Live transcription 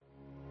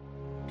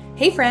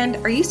Hey friend,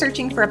 are you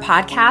searching for a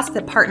podcast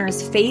that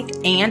partners faith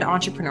and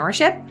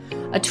entrepreneurship?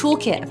 A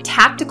toolkit of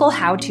tactical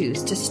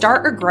how-tos to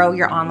start or grow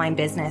your online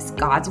business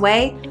God's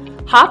way?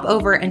 Hop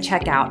over and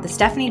check out The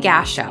Stephanie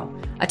Gass Show,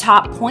 a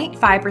top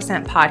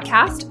 0.5%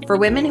 podcast for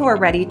women who are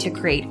ready to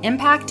create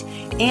impact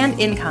and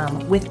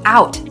income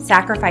without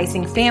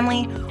sacrificing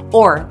family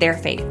or their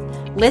faith.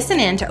 Listen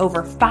in to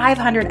over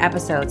 500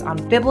 episodes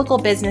on biblical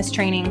business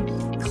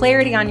training,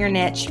 clarity on your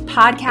niche,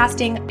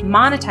 podcasting,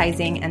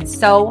 monetizing, and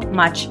so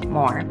much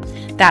more.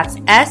 That's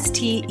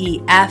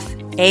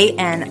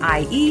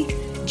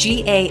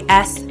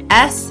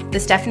STEPHANIEGASS, The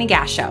Stephanie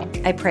Gass Show.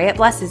 I pray it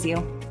blesses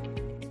you.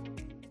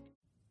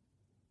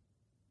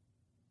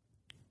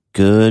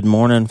 Good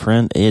morning,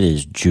 friend. It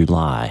is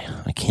July.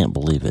 I can't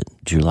believe it.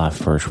 July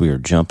 1st. We are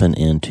jumping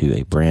into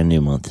a brand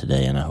new month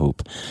today, and I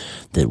hope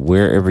that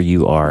wherever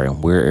you are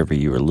and wherever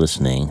you are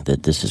listening,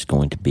 that this is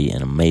going to be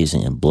an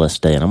amazing and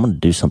blessed day, and I'm going to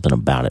do something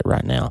about it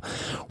right now.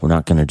 We're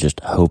not going to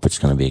just hope it's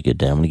going to be a good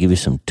day. I'm going to give you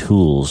some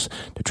tools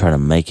to try to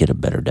make it a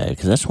better day,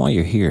 because that's why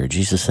you're here.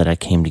 Jesus said, I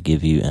came to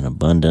give you an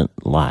abundant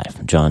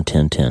life. John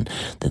 10:10.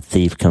 The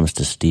thief comes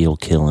to steal,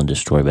 kill, and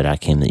destroy, but I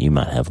came that you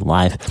might have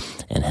life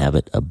and have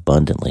it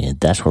abundantly, and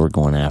that's what we're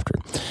going after.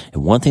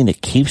 And one thing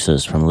that keeps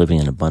us from living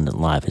an abundant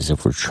life is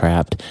if we're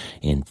trapped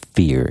in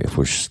fear, if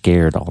we're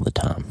scared all the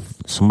time.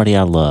 Somebody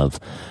I love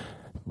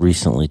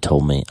recently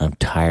told me, I'm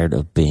tired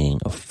of being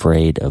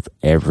afraid of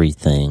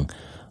everything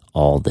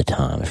all the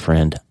time.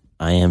 Friend,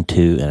 I am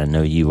too, and I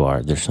know you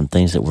are. There's some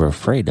things that we're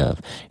afraid of,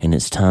 and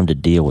it's time to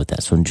deal with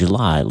that. So in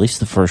July, at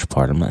least the first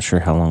part, I'm not sure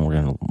how long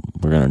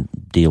we're going to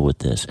deal with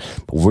this,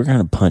 but we're going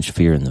to punch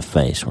fear in the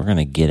face. We're going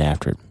to get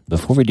after it.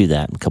 Before we do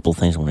that, a couple of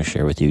things I want to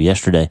share with you.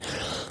 Yesterday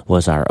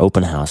was our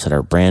open house at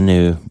our brand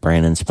new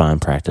Brandon Spine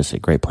practice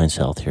at Great Plains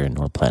Health here in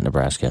North Platte,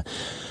 Nebraska.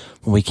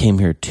 When we came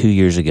here 2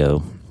 years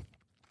ago,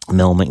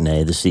 Mel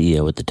McNay, the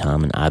CEO at the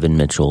time, and Ivan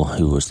Mitchell,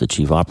 who was the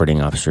chief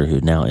operating officer, who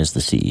now is the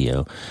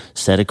CEO,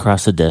 sat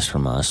across the desk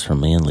from us,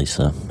 from me and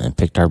Lisa, and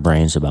picked our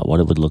brains about what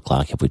it would look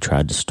like if we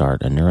tried to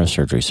start a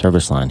neurosurgery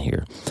service line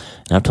here.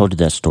 And I've told you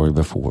that story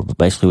before, but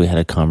basically we had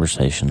a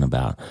conversation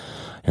about,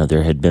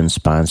 there had been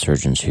spine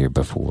surgeons here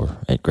before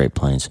at Great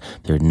Plains.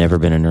 There had never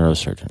been a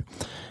neurosurgeon.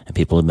 And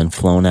people had been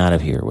flown out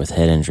of here with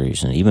head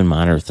injuries and even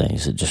minor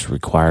things that just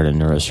required a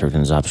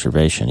neurosurgeon's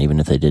observation, even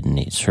if they didn't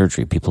need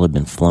surgery. People had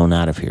been flown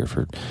out of here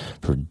for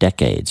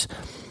decades.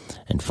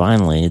 And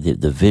finally,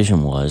 the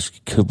vision was,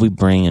 could we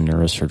bring a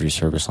neurosurgery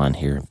service line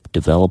here,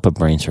 develop a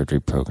brain surgery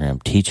program,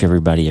 teach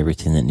everybody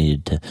everything that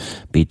needed to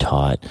be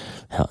taught,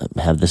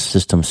 have the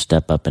system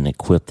step up and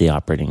equip the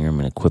operating room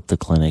and equip the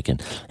clinic,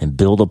 and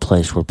build a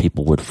place where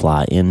people would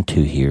fly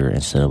into here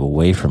instead of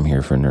away from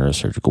here for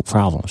neurosurgical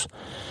problems.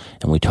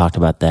 And we talked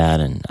about that,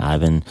 and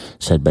Ivan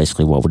said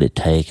basically what would it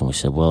take, and we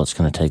said, well, it's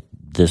going to take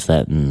this,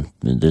 that, and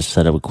this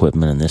set of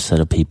equipment and this set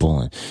of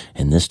people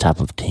and this type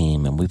of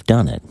team, and we've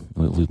done it.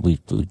 We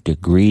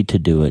agreed to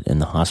do it,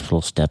 and the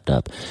hospital stepped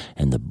up,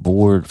 and the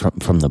board,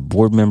 from the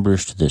board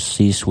members to the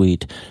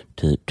C-suite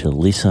to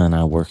Lisa and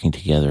I working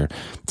together,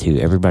 to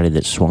everybody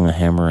that swung a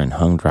hammer and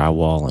hung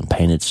drywall and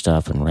painted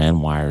stuff and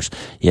ran wires.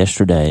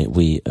 Yesterday,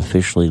 we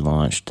officially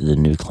launched the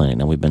new clinic.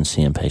 Now, we've been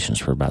seeing patients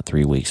for about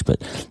 3 weeks,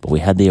 but we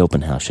had the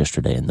open house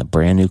yesterday, and the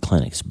brand new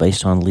clinic is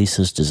based on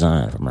Lisa's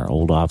design from our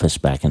old office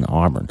back in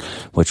Auburn,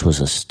 which was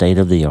a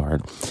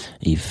state-of-the-art,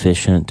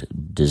 efficient,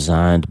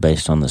 designed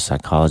based on the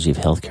psychology of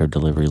healthcare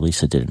delivery.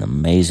 Lisa did an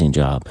amazing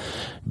job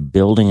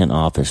building an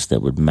office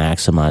that would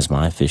maximize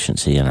my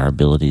efficiency and our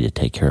ability to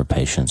take care of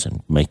patients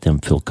and make them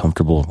feel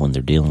comfortable when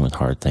they're dealing with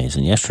hard things.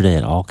 And yesterday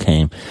it all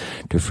came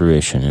to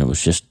fruition, and it was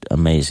just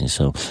amazing.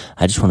 So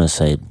I just want to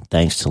say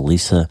thanks to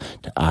Lisa,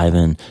 to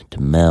Ivan,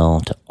 to Mel,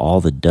 to all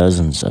the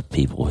dozens of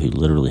people who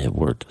literally have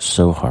worked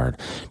so hard,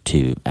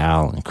 to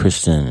Al and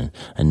Kristen and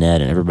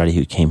Annette and everybody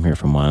who came here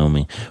from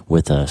Wyoming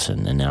with us.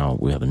 And now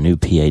we have a new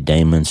PA,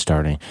 Damon,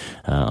 starting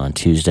on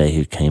Tuesday,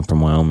 who came from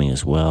Wyoming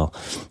as well,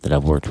 that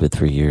I've worked with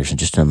for years, and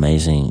just an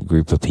amazing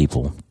group of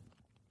people.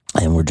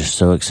 And we're just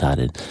so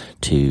excited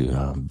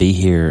to be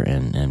here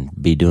and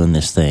be doing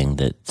this thing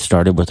that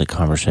started with a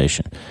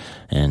conversation.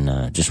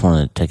 And just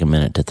want to take a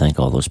minute to thank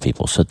all those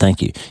people. So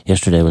thank you.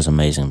 Yesterday was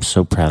amazing. I'm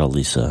so proud of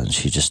Lisa, and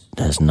she just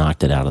has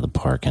knocked it out of the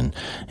park and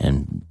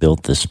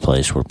built this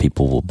place where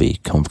people will be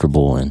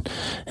comfortable and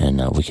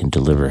we can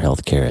deliver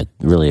healthcare at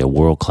really a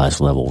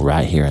world-class level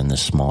right here in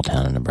this small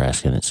town in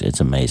Nebraska. And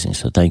it's amazing.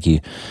 So thank you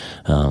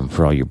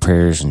for all your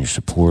prayers and your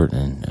support,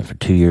 and for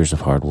 2 years of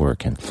hard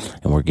work, and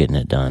we're getting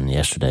it done.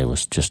 Yesterday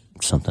was just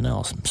something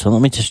else. So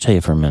let me just tell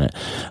you for a minute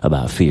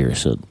about fear.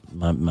 So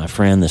my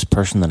friend, this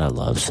person that I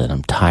love, said,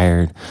 I'm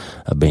tired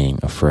of being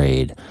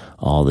afraid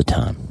all the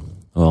time.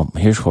 Well,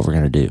 here's what we're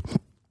going to do.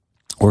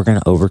 We're going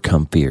to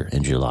overcome fear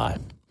in July.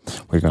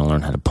 We're going to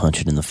learn how to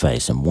punch it in the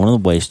face. And one of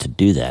the ways to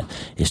do that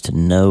is to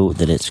know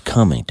that it's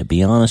coming, to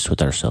be honest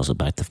with ourselves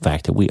about the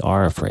fact that we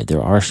are afraid.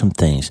 There are some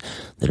things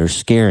that are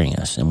scaring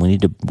us, and we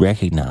need to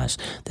recognize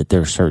that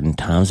there are certain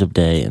times of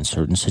day and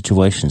certain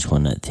situations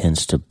when it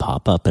tends to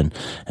pop up and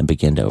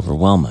begin to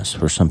overwhelm us.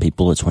 For some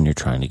people, it's when you're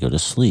trying to go to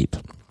sleep.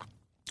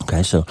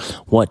 Okay, so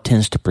what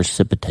tends to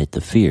precipitate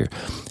the fear?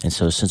 And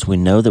so since we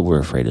know that we're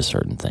afraid of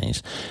certain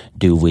things,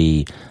 do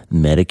we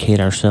medicate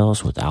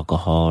ourselves with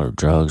alcohol or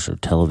drugs or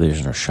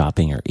television or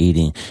shopping or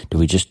eating? Do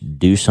we just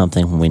do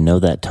something when we know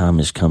that time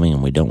is coming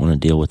and we don't want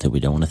to deal with it? We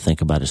don't want to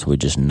think about it, so we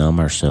just numb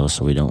ourselves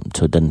so it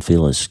doesn't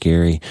feel as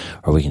scary,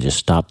 or we can just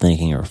stop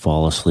thinking or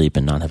fall asleep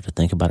and not have to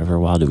think about it for a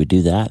while? Do we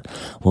do that?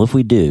 Well, if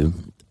we do,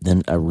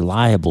 then a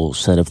reliable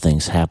set of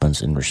things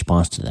happens in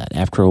response to that.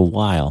 After a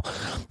while,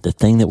 the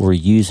thing that we're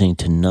using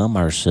to numb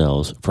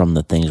ourselves from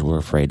the things we're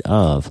afraid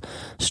of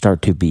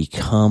start to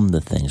become the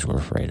things we're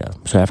afraid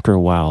of. So after a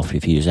while,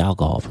 if you use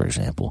alcohol, for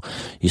example,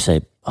 you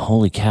say,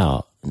 holy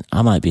cow,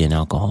 I might be an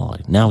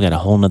alcoholic. Now I've got a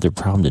whole nother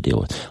problem to deal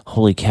with.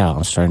 Holy cow,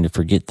 I'm starting to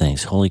forget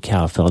things. Holy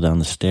cow, I fell down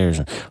the stairs.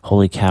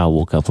 Holy cow, I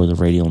woke up with a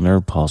radial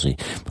nerve palsy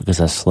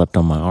because I slept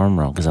on my arm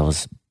wrong because I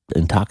was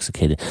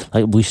intoxicated.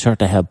 Like, we start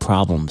to have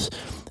problems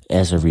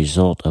as a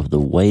result of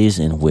the ways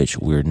in which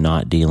we're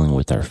not dealing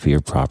with our fear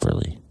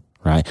properly,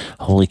 right?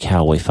 Holy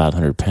cow, I weigh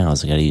 500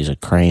 pounds. I got to use a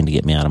crane to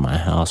get me out of my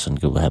house and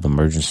go have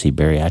emergency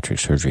bariatric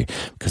surgery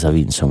because I've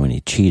eaten so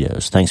many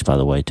Cheetos. Thanks, by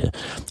the way, to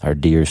our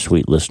dear,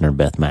 sweet listener,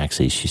 Beth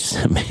Maxey. She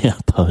sent me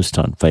a post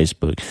on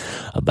Facebook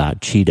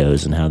about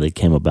Cheetos and how they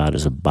came about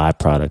as a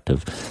byproduct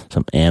of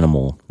some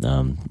animal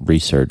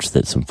research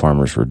that some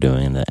farmers were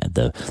doing.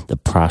 The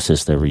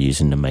process they were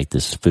using to make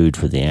this food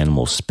for the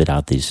animals spit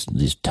out these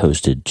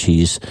toasted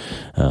cheese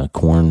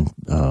corn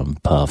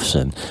puffs,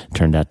 and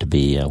turned out to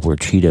be where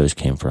Cheetos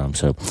came from.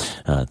 So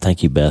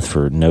thank you, Beth,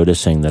 for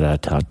noticing that I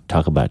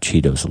talk about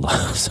Cheetos a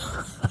lot. So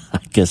I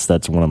guess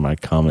that's one of my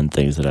common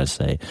things that I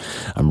say.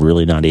 I'm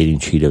really not eating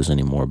Cheetos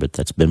anymore, but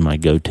that's been my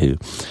go-to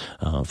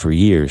for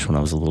years. When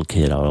I was a little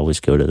kid, I would always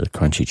go to the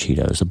crunchy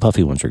Cheetos. The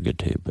puffy ones are good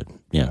too, but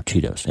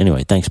Cheetos.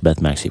 Anyway, thanks,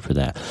 Beth Maxey, for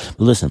that. But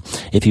listen,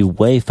 if you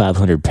weigh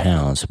 500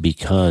 pounds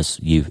because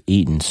you've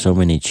eaten so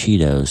many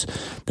Cheetos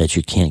that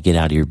you can't get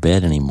out of your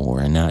bed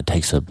anymore, and now it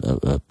takes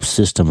a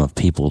system of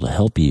people to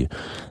help you,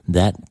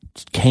 that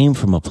came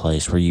from a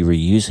place where you were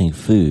using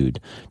food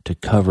to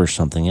cover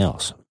something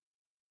else.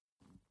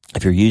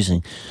 If you're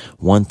using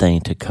one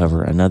thing to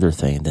cover another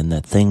thing, then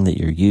that thing that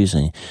you're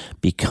using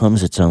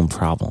becomes its own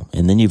problem.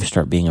 And then you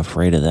start being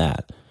afraid of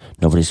that.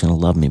 Nobody's going to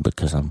love me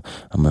because I'm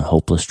a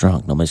hopeless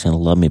drunk. Nobody's going to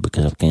love me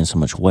because I've gained so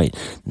much weight.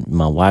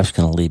 My wife's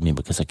going to leave me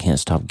because I can't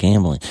stop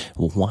gambling.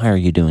 Well, why are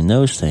you doing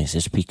those things?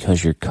 It's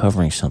because you're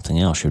covering something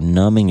else. You're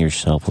numbing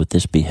yourself with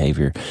this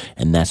behavior,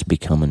 and that's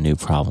become a new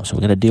problem. So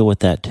we got to deal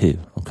with that too,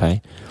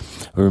 okay?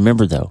 But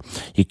remember, though,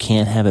 you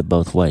can't have it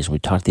both ways. We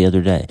talked the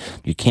other day.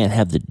 You can't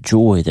have the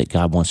joy that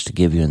God wants to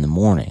give you in the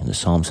morning. The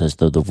psalm says,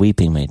 though the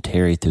weeping may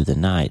tarry through the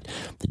night,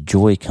 the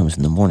joy comes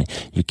in the morning.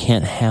 You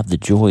can't have the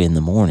joy in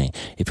the morning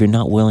if you're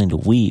not willing to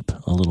weep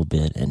a little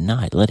bit at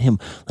night. Let him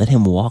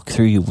walk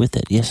through you with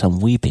it. Yes, I'm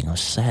weeping. I'm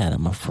sad.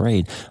 I'm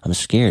afraid. I'm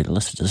scared.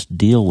 Let's just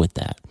deal with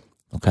that.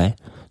 Okay?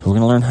 So we're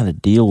going to learn how to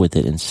deal with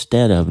it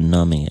instead of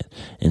numbing it,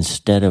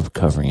 instead of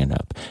covering it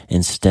up,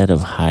 instead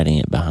of hiding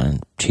it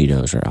behind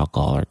Cheetos or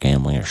alcohol or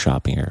gambling or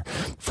shopping or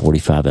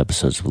 45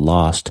 episodes of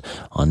Lost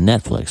on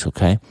Netflix,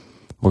 okay?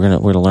 We're going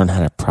to learn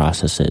how to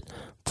process it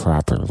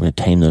properly. We're going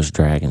to tame those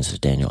dragons, as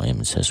Daniel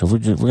Amen says. So we're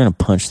going to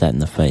punch that in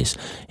the face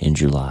in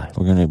July.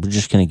 We're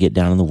just going to get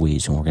down in the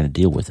weeds, and we're going to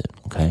deal with it,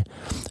 okay?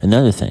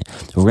 Another thing,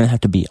 we're going to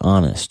have to be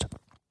honest.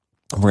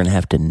 We're going to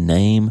have to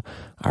name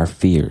our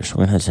fears. We're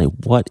going to have to say,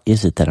 what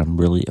is it that I'm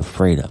really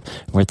afraid of?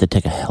 We're going to have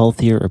to take a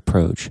healthier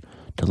approach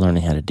to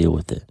learning how to deal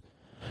with it.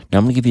 Now,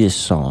 I'm going to give you a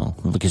song,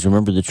 because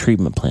remember the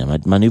treatment plan.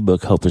 My new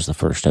book, Hope is the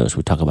First Dose,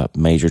 we talk about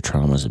major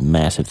traumas and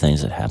massive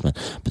things that happen,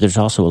 but there's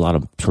also a lot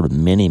of sort of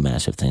mini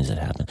massive things that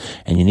happen,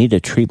 and you need a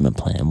treatment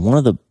plan. One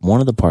of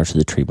the parts of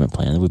the treatment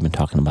plan that we've been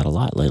talking about a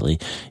lot lately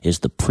is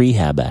the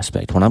prehab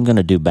aspect. When I'm going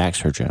to do back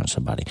surgery on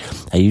somebody,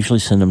 I usually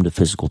send them to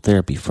physical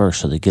therapy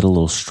first so they get a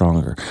little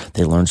stronger.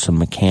 They learn some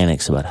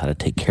mechanics about how to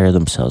take care of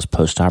themselves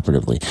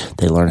post-operatively.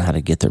 They learn how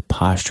to get their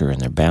posture and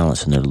their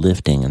balance and their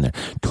lifting and their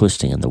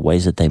twisting and the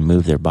ways that they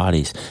move their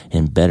bodies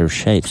in better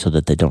shape so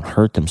that they don't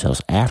hurt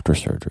themselves after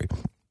surgery.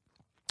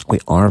 We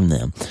arm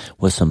them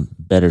with some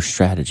better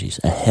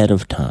strategies ahead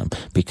of time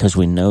because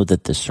we know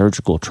that the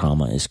surgical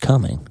trauma is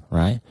coming,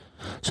 right?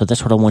 So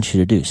that's what I want you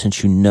to do.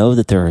 Since you know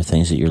that there are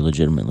things that you're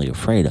legitimately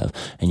afraid of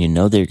and you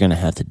know that you're going to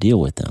have to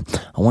deal with them,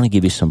 I want to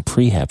give you some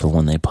prehab for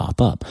when they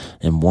pop up.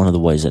 And one of the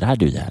ways that I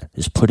do that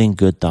is putting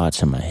good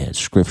thoughts in my head,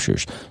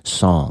 scriptures,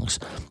 songs,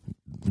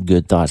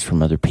 good thoughts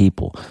from other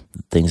people,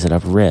 things that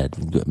I've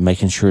read,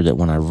 making sure that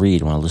when I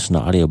listen to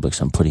audiobooks,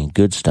 I'm putting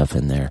good stuff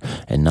in there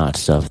and not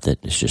stuff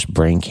that is just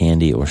brain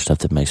candy or stuff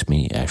that makes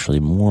me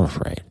actually more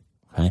afraid.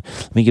 Okay?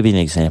 Let me give you an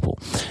example.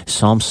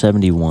 Psalm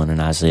 71 and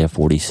Isaiah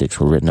 46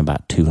 were written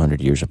about 200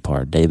 years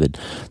apart. David,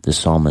 the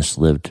psalmist,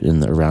 lived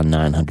around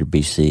 900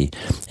 BC,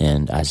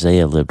 and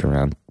Isaiah lived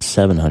around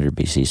 700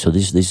 BC. So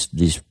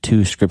these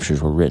two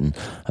scriptures were written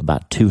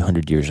about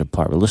 200 years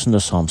apart. But listen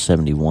to Psalm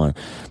 71.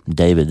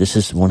 David, this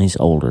is when he's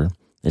older.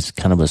 It's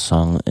kind of a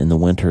song in the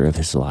winter of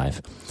his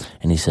life.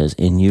 And he says,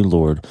 "In you,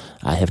 Lord,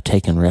 I have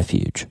taken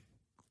refuge.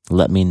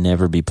 Let me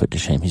never be put to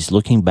shame. He's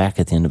looking back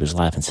at the end of his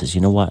life and says,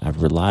 you know what?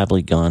 I've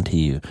reliably gone to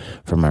you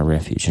for my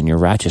refuge, and your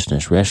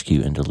righteousness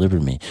rescued and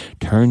delivered me.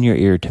 Turn your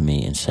ear to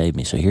me and save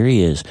me. So here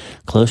he is,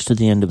 close to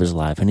the end of his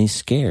life, and he's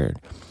scared.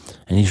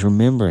 And he's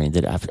remembering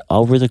that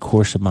over the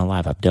course of my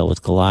life, I've dealt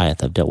with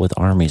Goliath, I've dealt with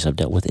armies, I've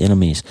dealt with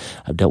enemies,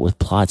 I've dealt with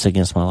plots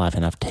against my life,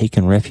 and I've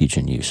taken refuge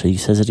in you. So he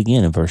says it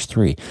again in verse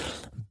 3.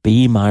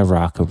 Be my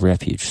rock of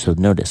refuge. So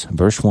notice, in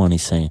verse 1,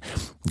 he's saying,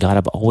 God,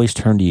 I've always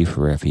turned to you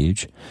for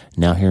refuge.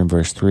 Now here in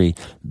verse 3,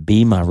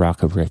 be my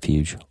rock of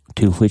refuge,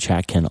 to which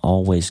I can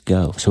always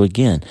go. So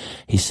again,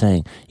 he's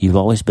saying, you've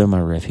always been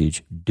my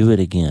refuge. Do it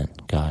again,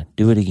 God.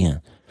 Do it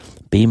again.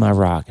 Be my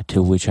rock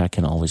to which I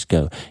can always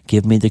go.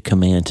 Give me the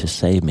command to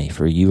save me,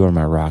 for you are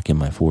my rock and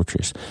my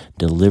fortress.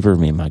 Deliver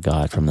me, my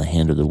God, from the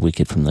hand of the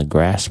wicked, from the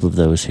grasp of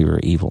those who are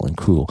evil and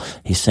cruel.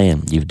 He's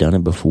saying, you've done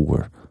it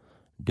before.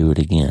 Do it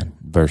again.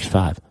 Verse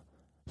 5.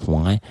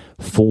 Why?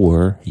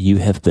 For you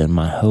have been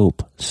my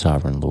hope,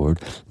 sovereign Lord,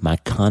 my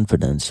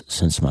confidence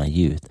since my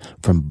youth.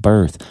 From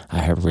birth I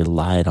have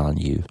relied on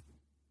you.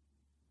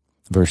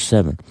 Verse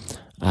 7.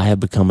 I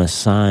have become a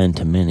sign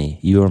to many.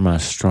 You are my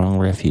strong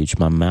refuge.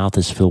 My mouth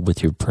is filled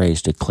with your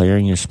praise,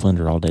 declaring your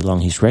splendor all day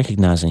long. He's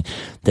recognizing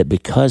that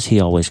because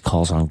he always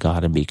calls on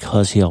God and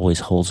because he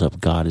always holds up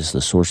God as the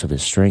source of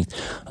his strength,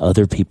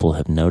 other people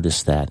have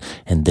noticed that,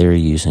 and they're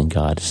using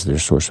God as their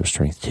source of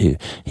strength too.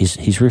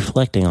 He's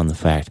reflecting on the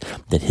fact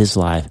that his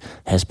life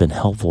has been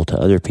helpful to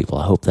other people.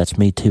 I hope that's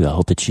me too. I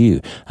hope it's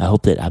you. I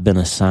hope that I've been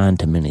a sign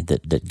to many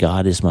that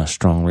God is my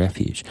strong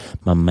refuge.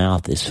 My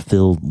mouth is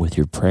filled with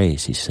your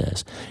praise, he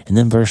says. And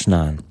then verse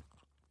 9,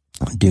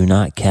 do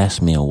not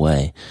cast me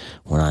away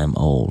when I am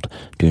old.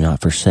 Do not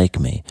forsake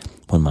me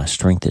when my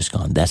strength is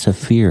gone. That's a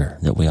fear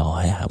that we all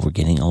have. We're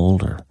getting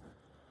older.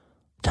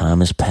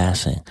 Time is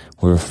passing.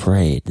 We're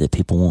afraid that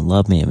people won't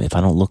love me. If I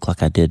don't look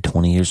like I did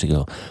 20 years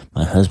ago,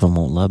 my husband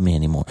won't love me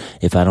anymore.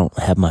 If I don't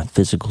have my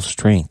physical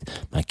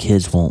strength, my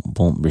kids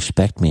won't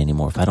respect me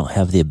anymore. If I don't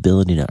have the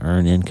ability to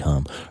earn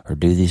income or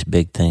do these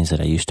big things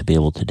that I used to be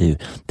able to do,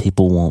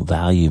 people won't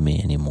value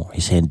me anymore.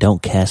 He's saying,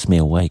 don't cast me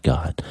away,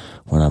 God,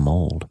 when I'm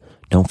old.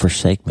 Don't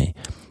forsake me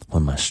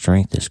when my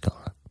strength is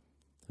gone.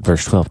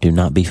 Verse 12, do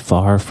not be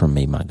far from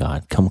me, my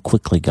God. Come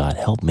quickly, God,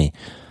 help me.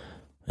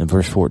 And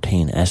verse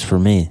 14, as for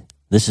me,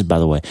 this is, by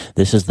the way,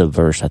 this is the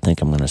verse I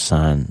think I'm going to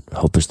sign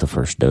Hope is the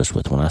First Dose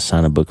with. When I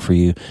sign a book for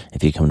you,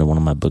 if you come to one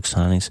of my book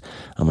signings,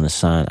 I'm going to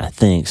sign, I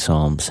think,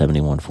 Psalm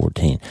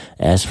 71:14.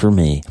 As for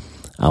me,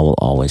 I will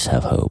always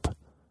have hope.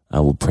 I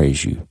will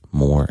praise you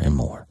more and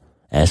more.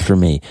 As for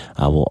me,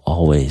 I will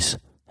always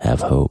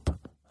have hope.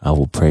 I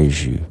will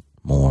praise you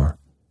more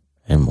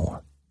and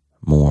more,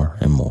 more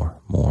and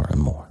more, more and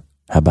more.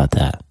 How about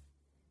that?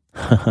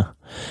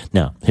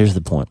 Now, here's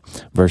the point.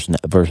 Verse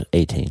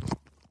 18.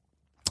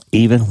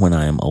 Even when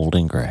I am old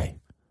and gray,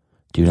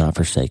 do not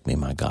forsake me,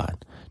 my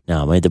God.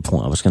 Now, I made the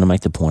point. I was going to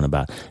make the point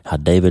about how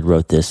David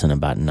wrote this in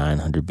about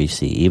 900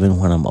 BC. Even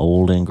when I'm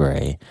old and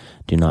gray,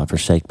 do not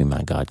forsake me,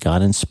 my God.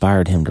 God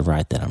inspired him to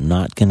write that. I'm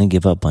not going to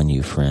give up on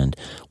you, friend,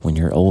 when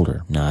you're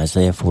older. Now,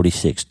 Isaiah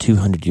 46,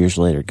 200 years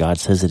later, God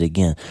says it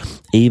again.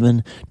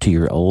 Even to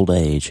your old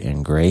age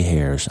and gray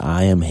hairs,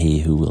 I am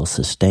he who will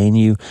sustain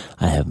you.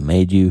 I have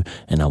made you,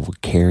 and I will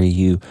carry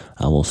you.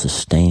 I will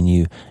sustain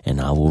you, and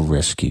I will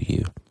rescue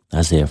you.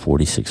 Isaiah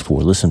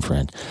 46:4. Listen,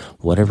 friend,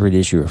 whatever it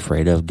is you're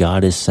afraid of,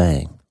 God is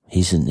saying,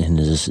 he's in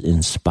his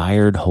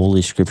inspired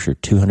Holy Scripture,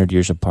 200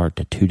 years apart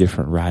to two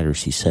different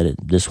writers. He said it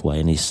this way,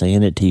 and he's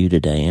saying it to you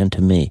today and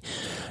to me.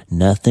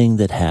 Nothing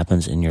that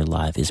happens in your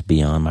life is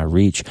beyond my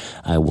reach.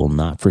 I will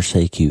not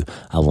forsake you.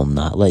 I will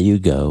not let you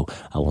go.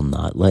 I will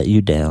not let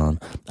you down.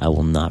 I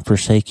will not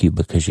forsake you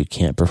because you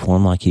can't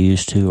perform like you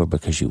used to, or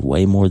because you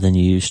weigh more than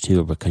you used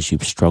to, or because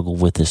you've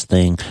struggled with this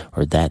thing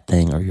or that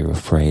thing, or you're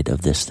afraid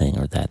of this thing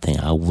or that thing.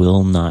 I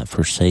will not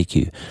forsake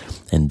you.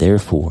 And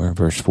therefore,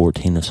 verse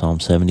 14 of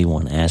Psalm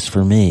 71, as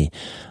for me,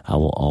 I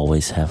will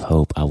always have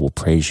hope. I will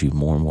praise you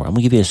more and more. I'm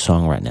going to give you a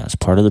song right now. It's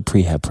part of the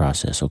prehab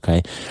process,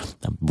 okay?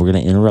 We're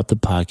going to interrupt the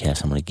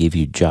podcast. I'm going to give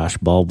you Josh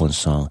Baldwin's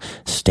song,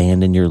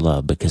 Stand in Your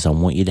Love, because I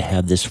want you to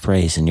have this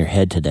phrase in your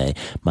head today.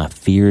 My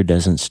fear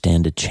doesn't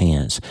stand a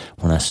chance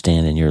when I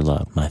stand in your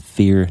love. My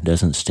fear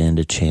doesn't stand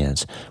a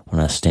chance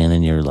when I stand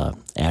in your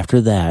love.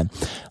 After that,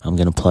 I'm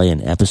going to play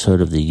an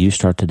episode of the You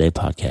Start Today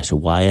podcast,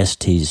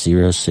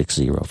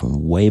 YST060,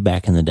 from way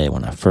back in the day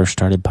when I first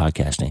started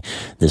podcasting.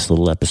 This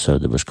little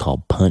episode that was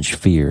called Punch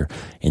Fear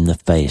in the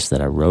Face,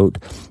 that I wrote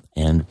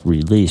and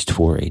released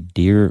for a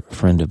dear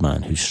friend of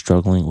mine who's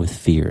struggling with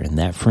fear. And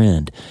that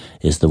friend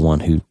is the one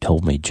who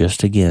told me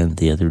just again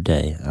the other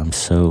day, I'm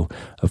so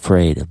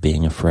afraid of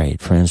being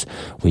afraid. Friends,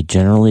 we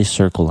generally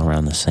circle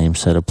around the same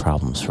set of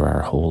problems for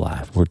our whole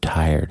life. We're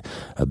tired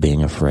of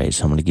being afraid.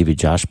 So I'm going to give you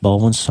Josh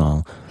Baldwin's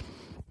song,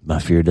 My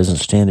fear doesn't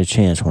stand a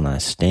chance when I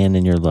stand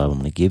in your love. I'm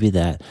going to give you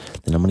that.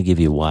 Then I'm going to give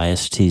you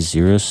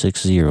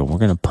YST060. We're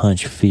going to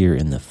punch fear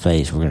in the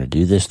face. We're going to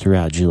do this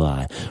throughout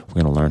July.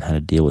 We're going to learn how to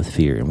deal with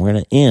fear. And we're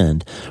going to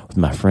end with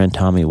my friend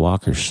Tommy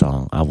Walker's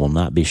song, I Will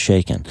Not Be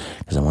Shaken,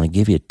 because I want to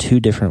give you two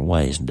different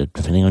ways,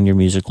 depending on your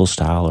musical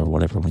style or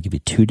whatever. I'm going to give you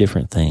two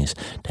different things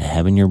to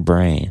have in your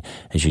brain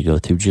as you go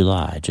through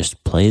July.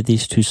 Just play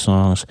these two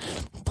songs,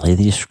 play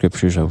these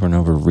scriptures over and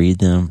over, read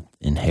them,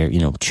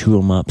 chew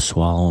them up,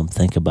 swallow them,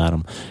 think about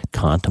them,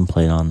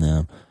 contemplate on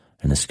them,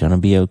 and it's going to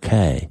be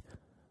okay,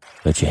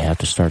 but you have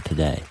to start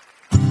today.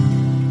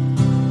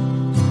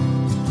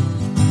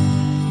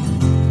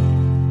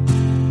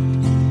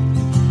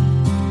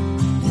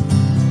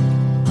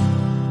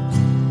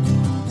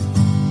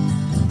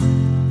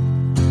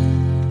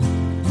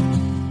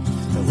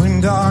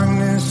 When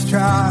darkness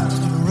tries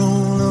to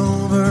roll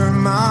over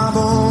my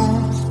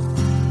bones,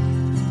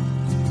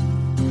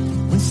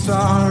 when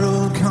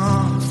sorrow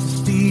comes to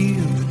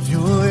steal the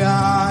joy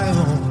I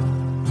own,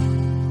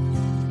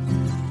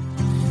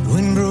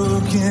 when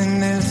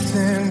brokenness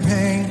and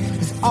pain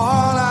is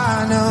all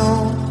I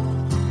know,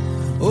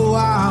 oh,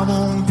 I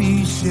won't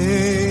be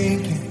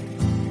shaken.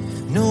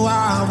 No,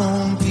 I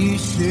won't be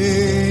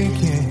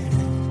shaken.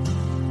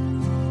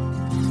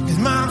 'Cause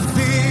my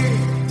fear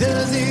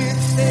doesn't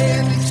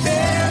stand a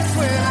chance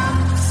when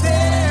I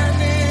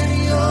stand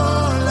in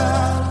your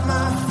love.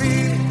 My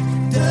fear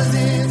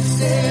doesn't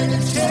stand a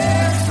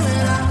chance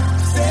when I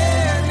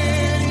stand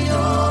in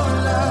your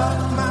love.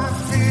 My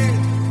fear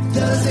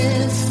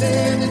doesn't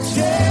stand a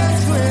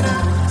chance when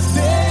I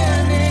stand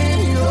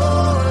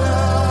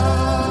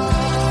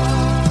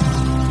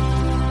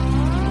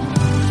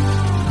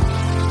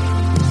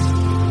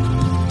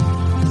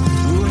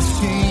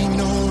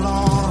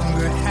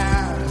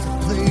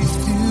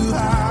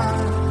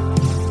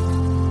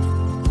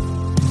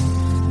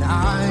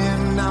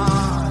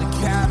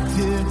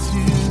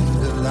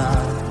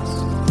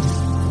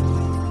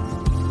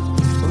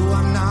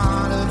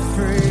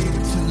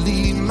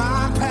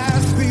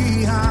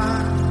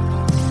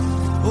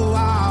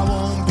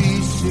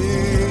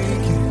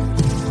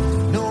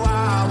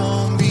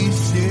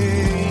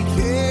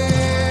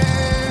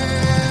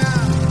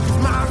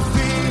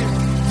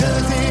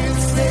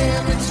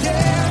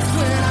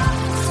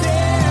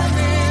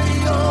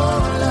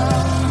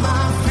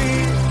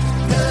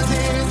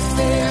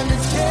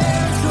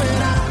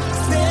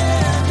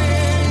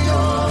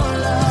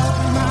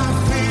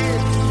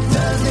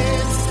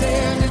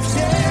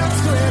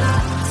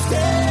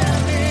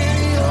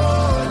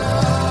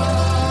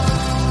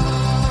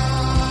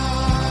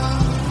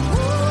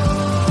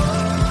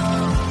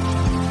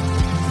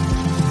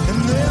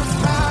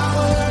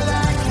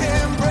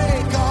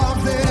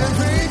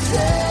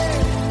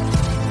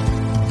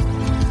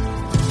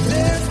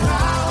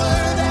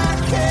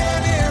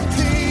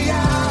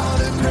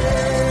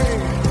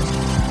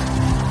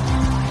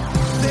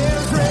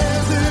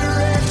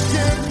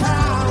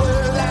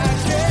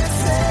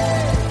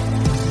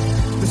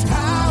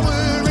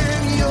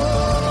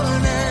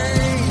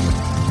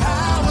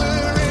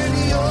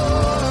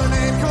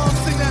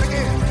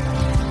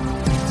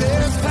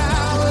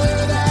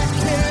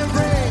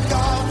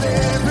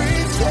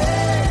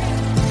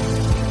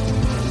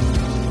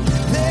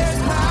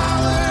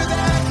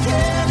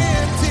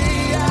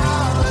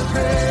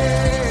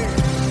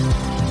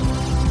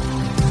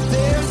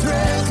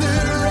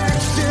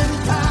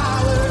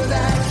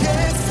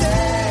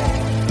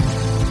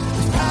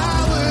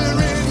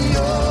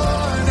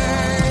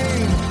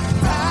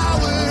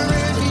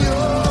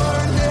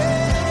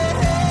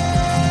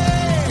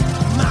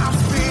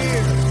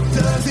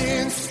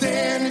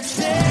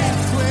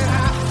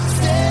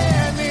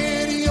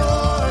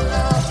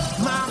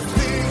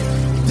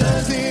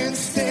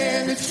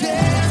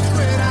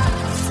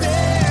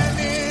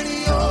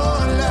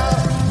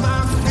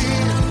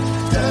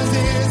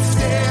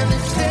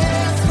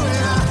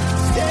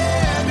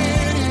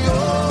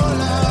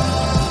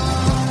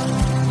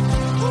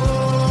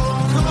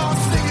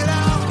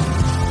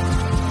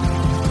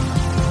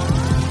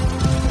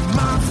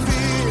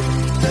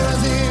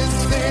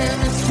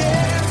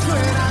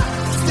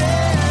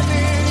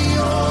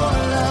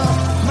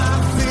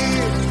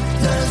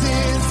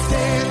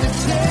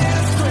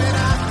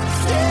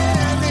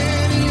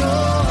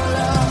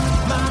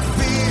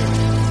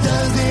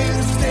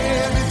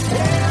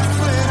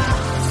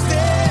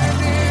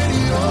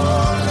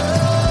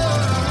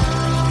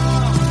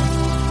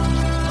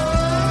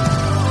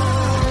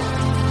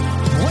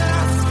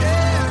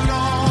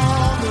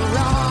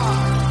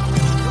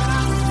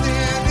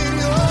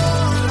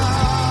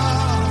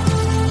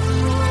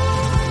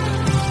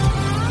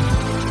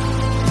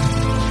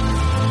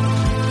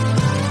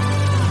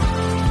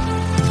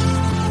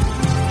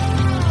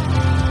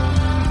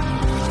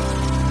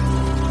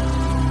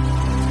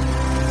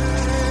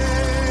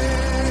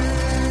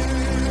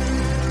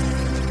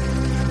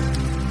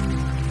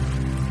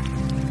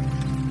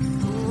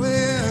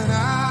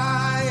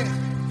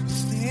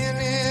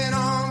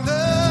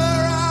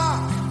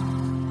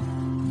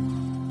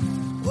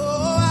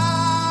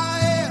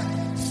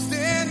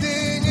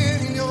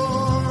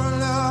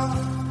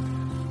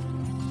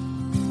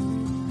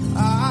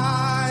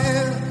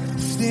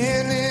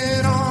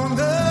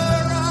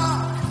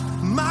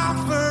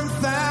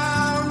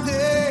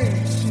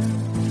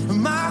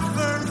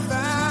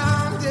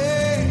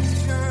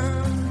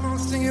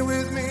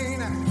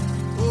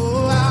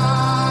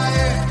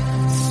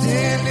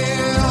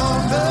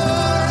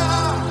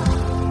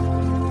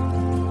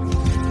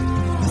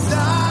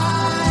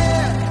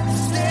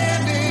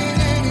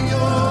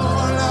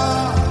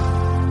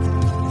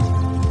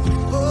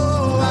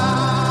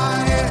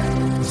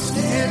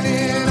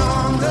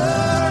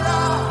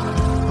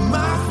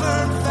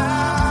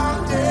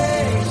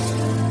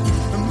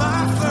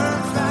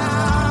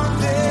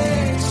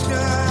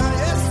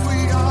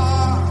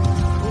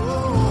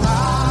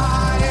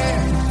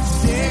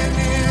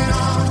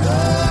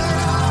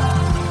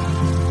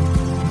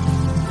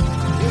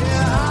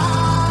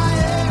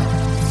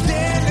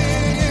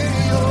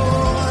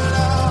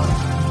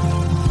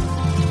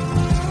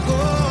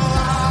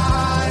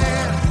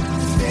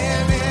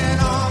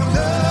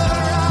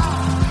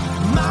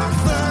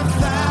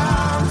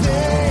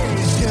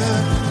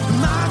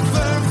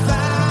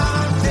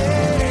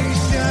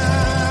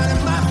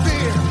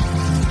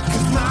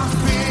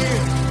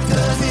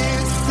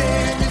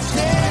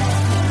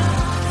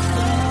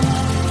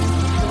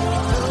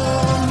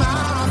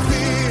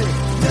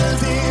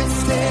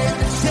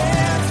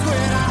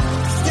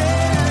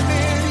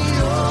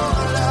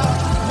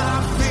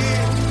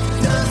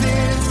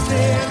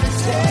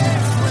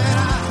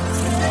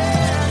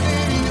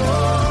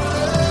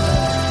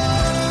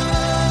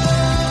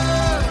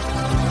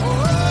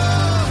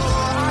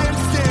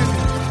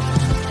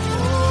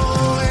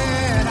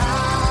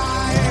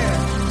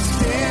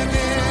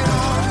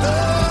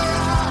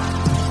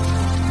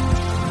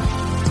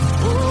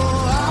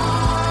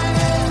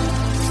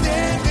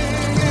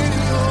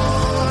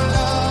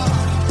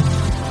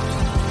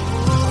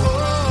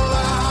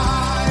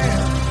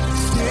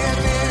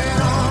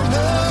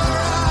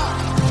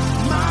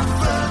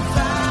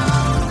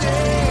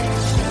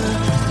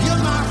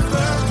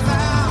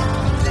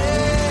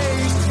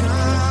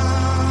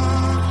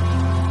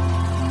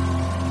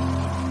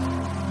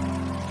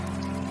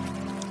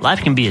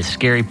Life can be a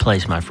scary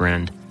place, my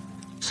friend.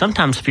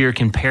 Sometimes fear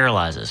can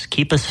paralyze us,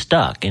 keep us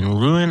stuck,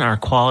 and ruin our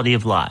quality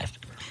of life.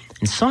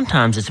 And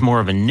sometimes it's more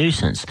of a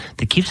nuisance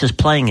that keeps us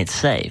playing it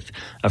safe,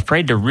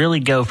 afraid to really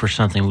go for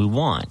something we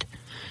want.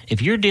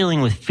 If you're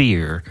dealing with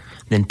fear,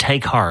 then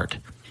take heart.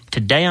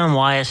 Today on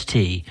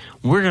YST,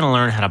 we're going to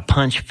learn how to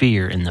punch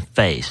fear in the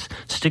face.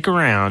 Stick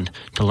around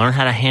to learn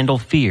how to handle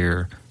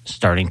fear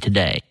starting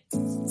today.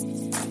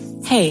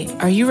 Hey,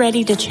 are you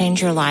ready to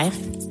change your life?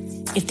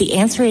 If the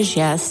answer is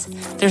yes,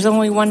 there's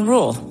only one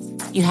rule.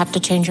 You have to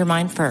change your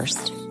mind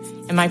first.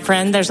 And my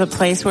friend, there's a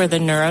place where the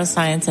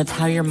neuroscience of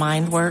how your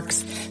mind works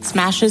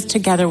smashes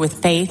together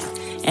with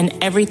faith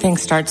and everything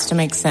starts to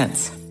make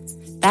sense.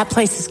 That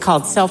place is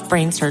called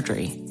self-brain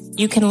surgery.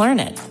 You can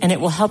learn it and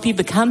it will help you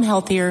become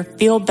healthier,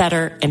 feel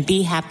better, and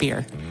be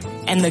happier.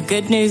 And the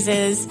good news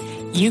is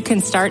you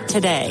can start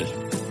today.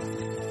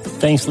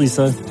 Thanks,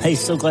 Lisa. Hey,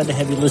 so glad to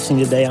have you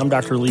listening today. I'm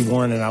Dr. Lee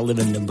Warren, and I live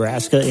in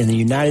Nebraska in the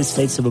United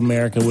States of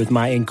America with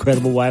my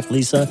incredible wife,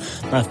 Lisa,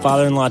 my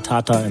father-in-law,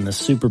 Tata, and the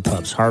super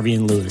pups, Harvey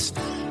and Lewis.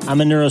 I'm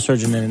a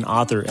neurosurgeon and an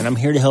author, and I'm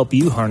here to help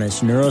you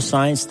harness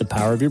neuroscience, the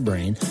power of your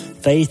brain,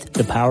 faith,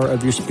 the power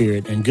of your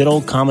spirit, and good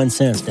old common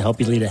sense to help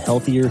you lead a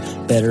healthier,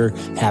 better,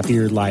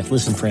 happier life.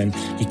 Listen, friend,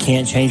 you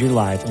can't change your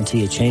life until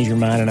you change your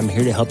mind, and I'm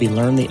here to help you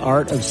learn the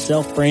art of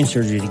self-brain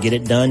surgery. To get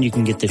it done, you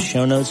can get the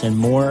show notes and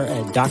more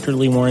at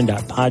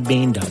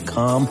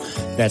drleewarren.podbean.com.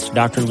 That's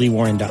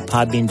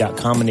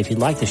drleewarren.podbean.com, and if you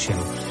like the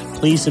show,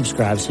 please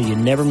subscribe so you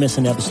never miss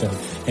an episode,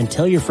 and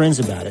tell your friends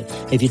about it.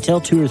 If you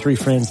tell 2 or 3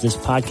 friends this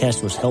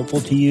podcast was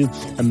helpful to you,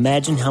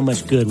 imagine how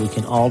much good we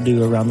can all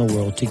do around the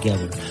world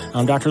together.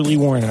 I'm Dr. Lee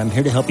Warren, and I'm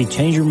here to help you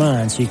change your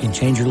mind so you can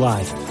change your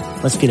life.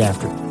 Let's get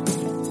after it.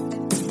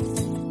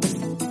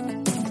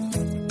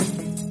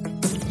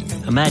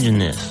 Imagine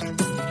this.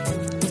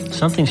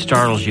 Something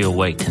startles you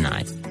awake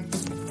tonight.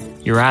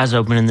 Your eyes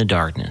open in the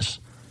darkness,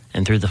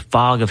 and through the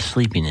fog of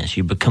sleepiness,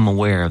 you become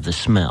aware of the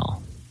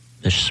smell.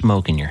 There's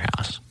smoke in your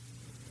house.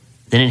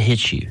 Then it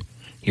hits you.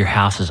 Your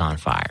house is on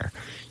fire.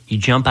 You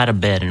jump out of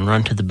bed and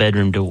run to the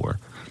bedroom door.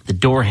 The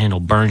door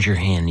handle burns your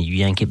hand and you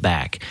yank it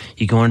back.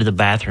 You go into the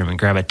bathroom and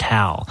grab a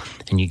towel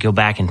and you go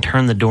back and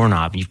turn the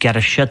doorknob. You've got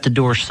to shut the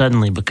door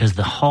suddenly because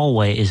the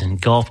hallway is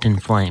engulfed in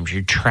flames.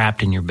 You're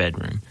trapped in your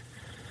bedroom.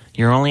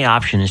 Your only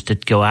option is to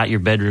go out your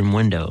bedroom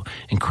window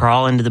and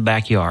crawl into the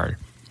backyard.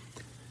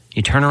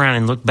 You turn around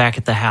and look back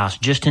at the house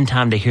just in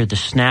time to hear the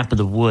snap of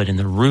the wood and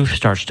the roof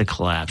starts to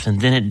collapse, and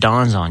then it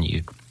dawns on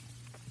you.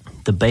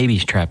 The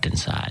baby's trapped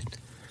inside.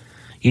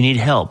 You need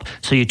help,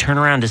 so you turn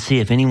around to see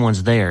if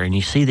anyone's there, and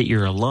you see that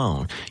you're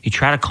alone. You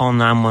try to call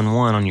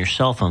 911 on your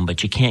cell phone,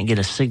 but you can't get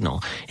a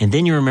signal. And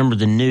then you remember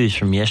the news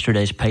from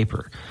yesterday's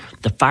paper.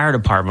 The fire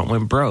department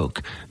went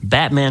broke.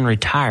 Batman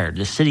retired.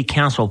 The city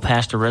council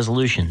passed a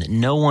resolution that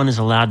no one is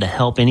allowed to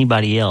help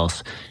anybody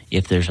else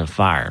if there's a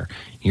fire.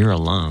 You're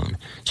alone.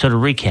 So to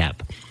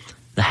recap,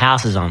 the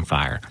house is on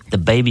fire. The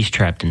baby's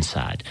trapped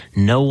inside.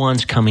 No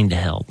one's coming to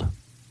help.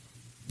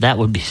 That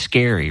would be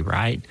scary,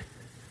 right?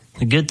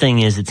 The good thing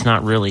is it's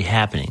not really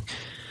happening.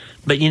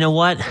 But you know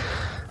what?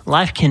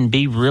 Life can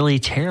be really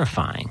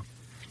terrifying.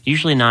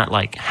 Usually not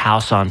like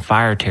house on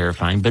fire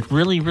terrifying, but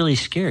really, really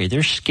scary.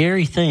 There's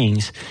scary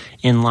things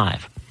in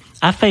life.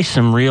 I faced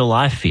some real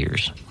life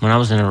fears when I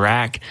was in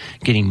Iraq,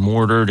 getting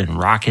mortared and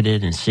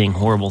rocketed and seeing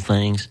horrible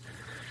things.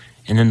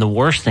 And then the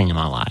worst thing in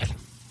my life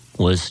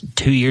was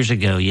 2 years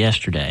ago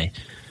yesterday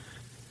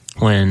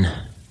when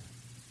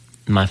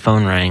my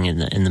phone rang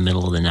in the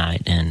middle of the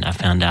night and I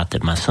found out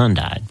that my son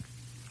died.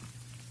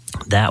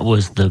 That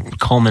was the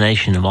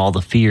culmination of all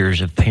the fears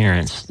of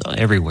parents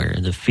everywhere,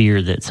 the fear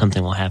that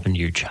something will happen to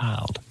your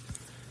child.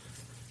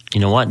 You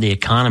know what? The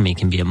economy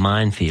can be a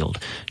minefield.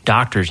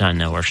 Doctors I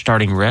know are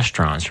starting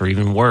restaurants, or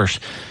even worse,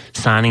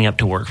 signing up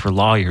to work for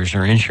lawyers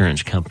or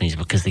insurance companies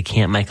because they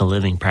can't make a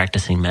living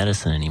practicing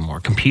medicine anymore.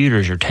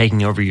 Computers are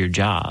taking over your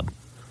job.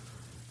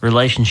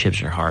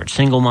 Relationships are hard.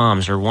 Single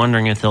moms are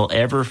wondering if they'll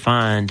ever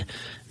find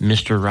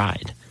Mr.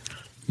 Right.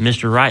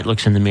 Mr. Right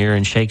looks in the mirror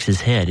and shakes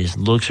his head. His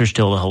looks are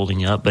still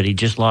holding up, but he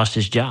just lost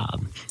his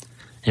job.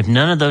 If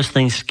none of those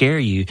things scare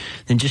you,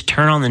 then just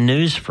turn on the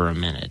news for a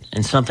minute,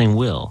 and something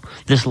will.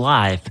 This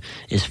life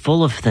is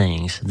full of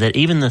things that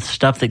even the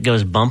stuff that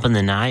goes bump in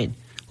the night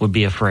would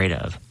be afraid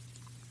of.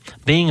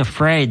 Being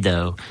afraid,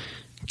 though,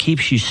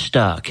 keeps you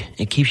stuck.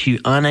 It keeps you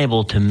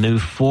unable to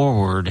move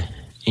forward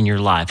in your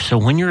life. So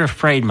when you're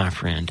afraid, my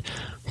friend,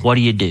 what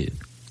do?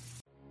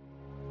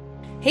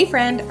 Hey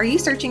friend, are you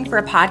searching for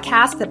a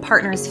podcast that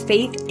partners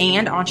faith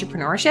and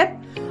entrepreneurship?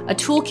 A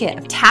toolkit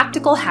of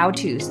tactical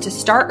how-tos to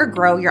start or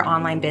grow your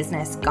online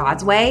business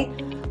God's way?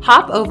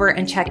 Hop over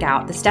and check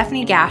out The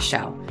Stephanie Gass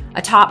Show,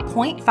 a top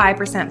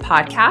 0.5%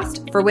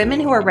 podcast for women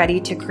who are ready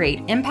to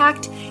create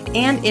impact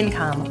and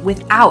income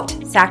without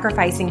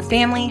sacrificing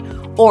family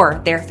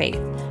or their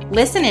faith.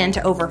 Listen in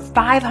to over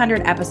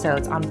 500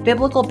 episodes on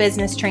biblical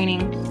business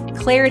training,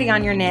 clarity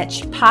on your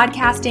niche,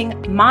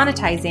 podcasting,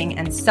 monetizing,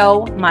 and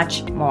so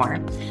much more.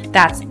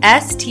 That's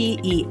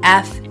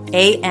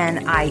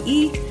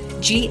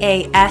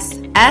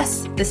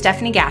STEPHANIEGASS, The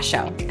Stephanie Gass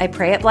Show. I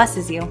pray it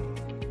blesses you.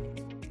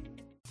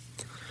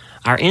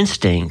 Our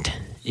instinct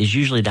is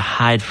usually to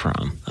hide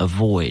from,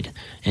 avoid,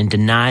 and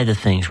deny the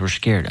things we're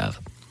scared of.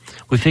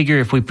 We figure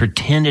if we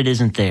pretend it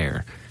isn't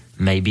there,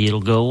 maybe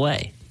it'll go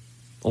away.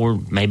 Or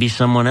maybe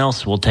someone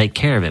else will take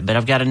care of it. But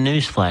I've got a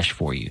news flash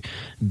for you.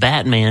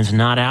 Batman's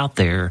not out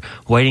there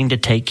waiting to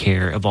take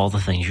care of all the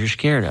things you're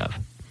scared of.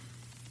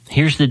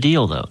 Here's the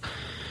deal, though.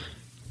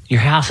 Your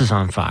house is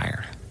on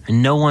fire,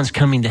 and no one's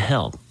coming to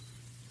help.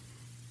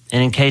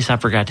 And in case I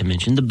forgot to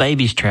mention, the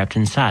baby's trapped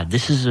inside.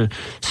 This is a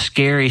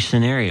scary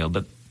scenario,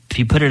 but if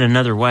you put it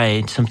another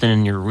way, something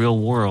in your real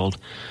world,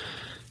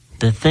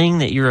 the thing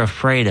that you're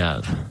afraid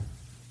of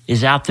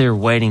is out there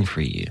waiting for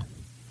you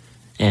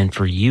and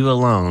for you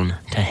alone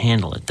to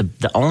handle it.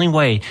 The only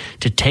way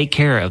to take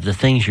care of the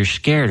things you're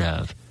scared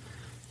of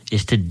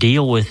is to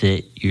deal with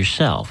it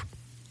yourself.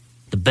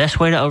 The best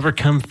way to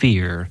overcome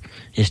fear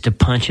is to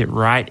punch it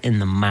right in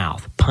the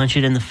mouth, punch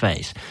it in the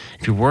face.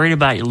 If you're worried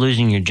about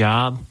losing your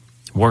job,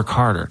 work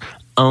harder.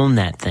 Own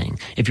that thing.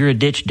 If you're a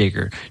ditch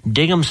digger,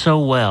 dig them so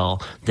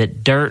well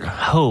that dirt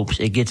hopes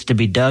it gets to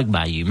be dug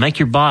by you. Make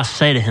your boss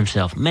say to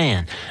himself,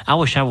 man, I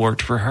wish I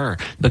worked for her.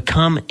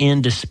 Become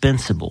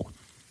indispensable.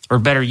 Or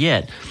better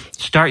yet,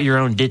 start your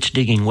own ditch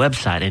digging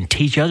website and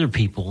teach other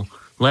people,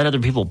 let other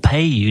people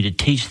pay you to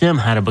teach them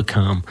how to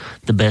become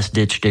the best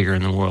ditch digger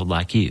in the world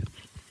like you.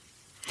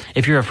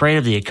 If you're afraid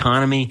of the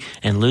economy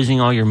and losing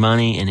all your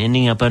money and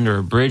ending up under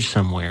a bridge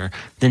somewhere,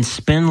 then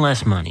spend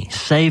less money,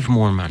 save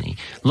more money,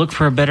 look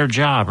for a better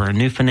job or a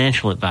new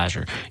financial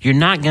advisor. You're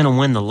not going to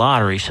win the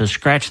lottery, so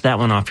scratch that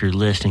one off your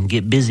list and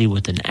get busy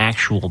with an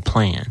actual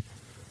plan.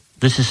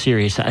 This is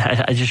serious.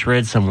 I just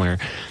read somewhere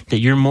that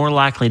you're more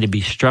likely to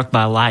be struck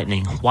by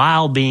lightning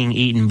while being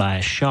eaten by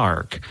a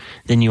shark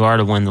than you are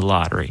to win the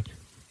lottery.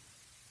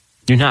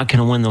 You're not going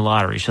to win the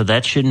lottery, so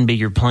that shouldn't be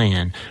your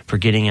plan for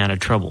getting out of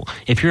trouble.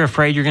 If you're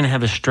afraid you're going to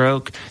have a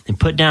stroke, then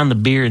put down the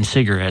beer and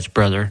cigarettes,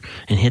 brother,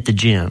 and hit the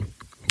gym.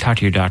 Talk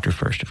to your doctor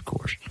first, of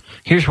course.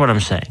 Here's what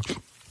I'm saying.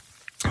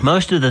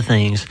 Most of the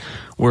things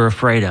we're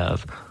afraid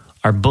of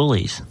are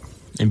bullies,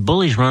 and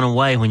bullies run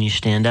away when you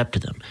stand up to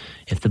them.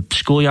 If the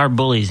schoolyard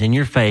bully's in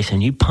your face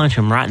and you punch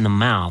them right in the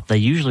mouth, they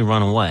usually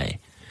run away.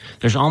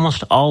 There's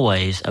almost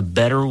always a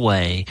better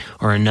way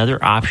or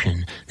another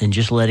option than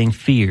just letting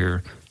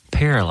fear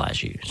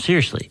paralyze you.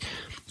 Seriously.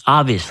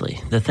 Obviously,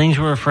 the things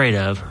we're afraid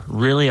of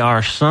really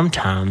are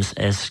sometimes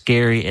as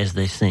scary as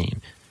they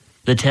seem.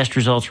 The test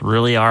results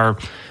really are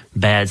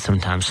bad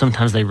sometimes.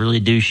 Sometimes they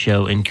really do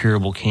show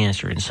incurable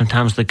cancer, and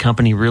sometimes the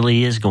company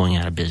really is going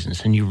out of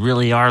business and you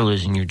really are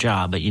losing your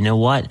job. But you know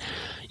what?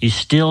 You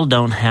still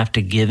don't have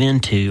to give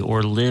into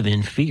or live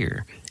in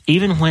fear.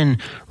 Even when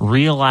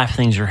real life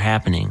things are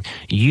happening,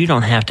 you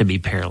don't have to be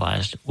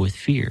paralyzed with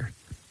fear.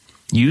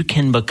 You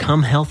can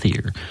become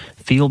healthier,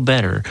 feel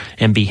better,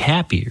 and be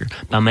happier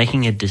by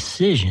making a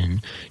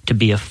decision to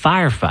be a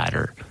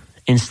firefighter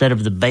instead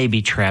of the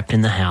baby trapped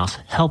in the house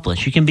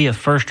helpless. You can be a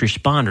first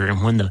responder,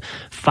 and when the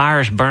fire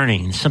is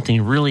burning and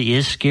something really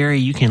is scary,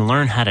 you can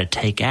learn how to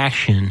take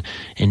action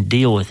and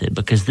deal with it,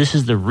 because this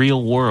is the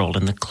real world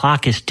and the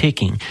clock is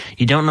ticking.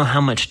 You don't know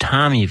how much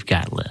time you've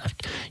got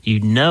left.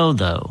 You know,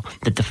 though,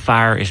 that the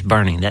fire is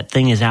burning. That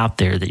thing is out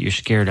there that you're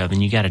scared of,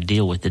 and you got to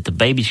deal with it. The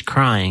baby's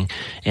crying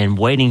and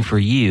waiting for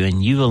you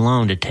and you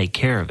alone to take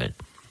care of it.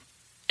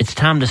 It's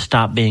time to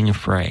stop being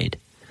afraid.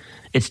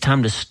 It's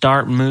time to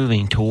start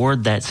moving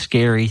toward that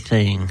scary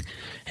thing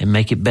and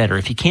make it better.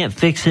 If you can't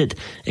fix it,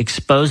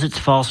 expose its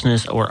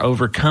falseness, or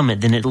overcome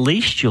it, then at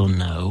least you'll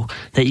know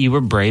that you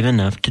were brave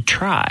enough to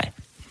try.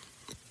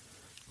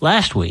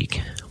 Last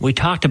week, we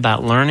talked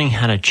about learning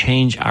how to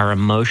change our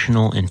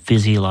emotional and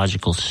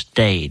physiological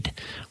state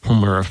when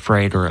we're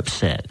afraid or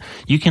upset.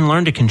 You can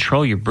learn to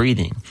control your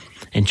breathing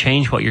and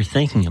change what you're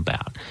thinking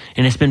about.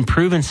 And it's been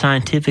proven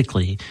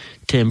scientifically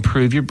to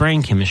improve your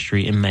brain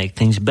chemistry and make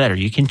things better.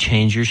 You can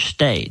change your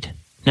state.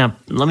 Now,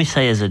 let me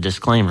say as a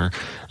disclaimer,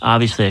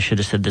 obviously I should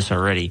have said this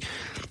already,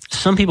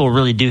 some people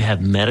really do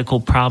have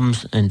medical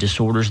problems and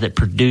disorders that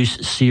produce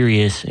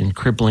serious and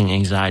crippling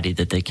anxiety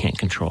that they can't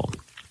control.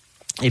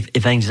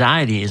 If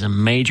anxiety is a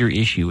major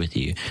issue with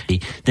you,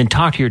 then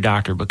talk to your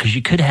doctor, because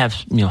you could have,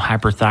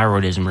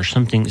 hyperthyroidism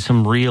or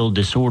some real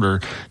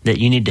disorder that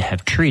you need to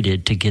have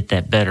treated to get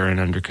that better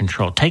and under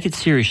control. Take it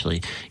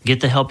seriously.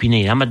 Get the help you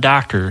need. I'm a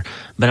doctor,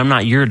 but I'm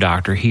not your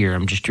doctor here.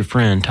 I'm just your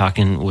friend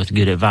talking with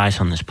good advice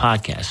on this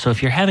podcast. So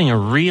if you're having a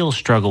real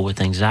struggle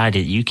with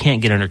anxiety that you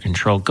can't get under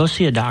control, go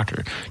see a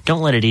doctor.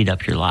 Don't let it eat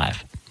up your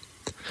life.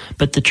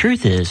 But the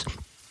truth is,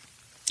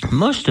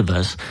 most of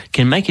us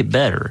can make it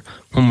better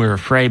when we're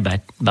afraid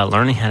by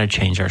learning how to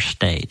change our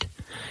state.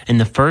 And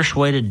the first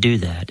way to do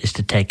that is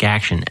to take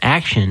action.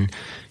 Action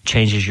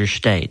changes your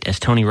state. As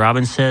Tony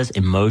Robbins says,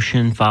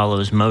 emotion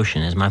follows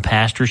motion. As my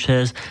pastor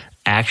says,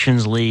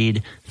 actions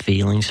lead,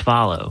 feelings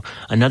follow.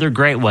 Another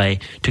great way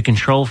to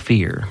control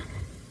fear,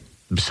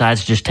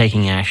 besides just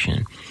taking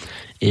action,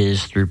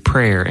 is through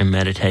prayer and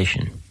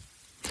meditation.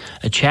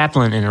 A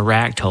chaplain in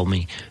Iraq told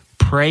me,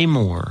 pray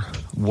more,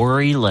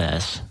 worry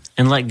less,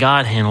 and let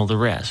God handle the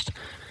rest.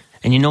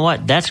 And you know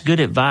what? That's good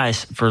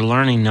advice for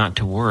learning not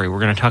to worry.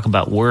 We're going to talk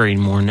about worrying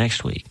more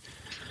next week.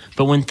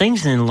 But when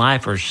things in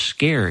life are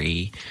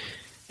scary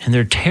and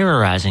they're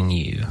terrorizing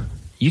you,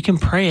 you can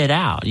pray it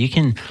out. You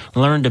can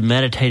learn to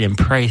meditate and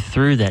pray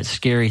through that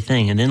scary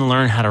thing and then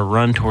learn how to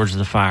run towards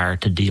the fire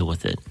to deal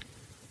with it.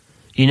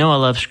 You know I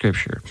love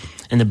Scripture,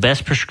 and the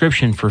best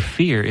prescription for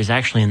fear is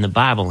actually in the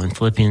Bible in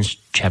Philippians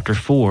chapter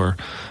 4,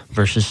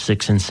 verses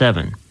 6 and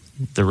 7.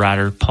 The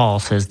writer Paul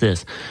says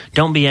this,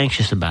 "Don't be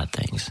anxious about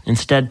things.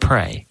 Instead,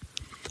 pray.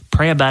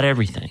 Pray about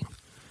everything.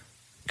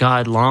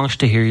 God longs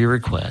to hear your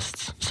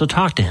requests, so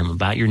talk to him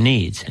about your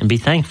needs and be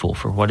thankful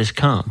for what has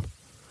come.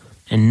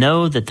 And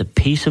know that the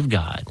peace of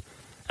God,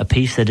 a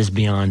peace that is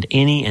beyond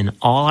any and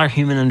all our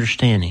human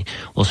understanding,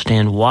 will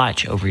stand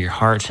watch over your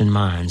hearts and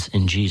minds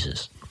in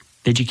Jesus."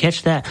 Did you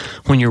catch that?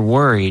 When you're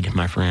worried,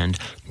 my friend,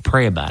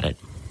 pray about it.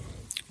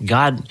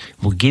 God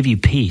will give you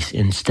peace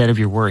instead of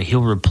your worry.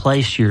 He'll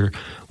replace your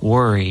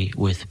worry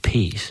with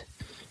peace.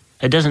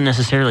 It doesn't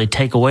necessarily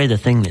take away the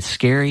thing that's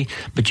scary,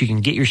 but you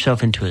can get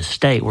yourself into a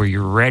state where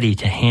you're ready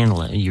to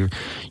handle it. You're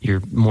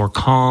more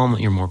calm,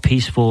 you're more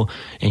peaceful,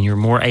 and you're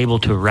more able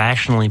to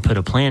rationally put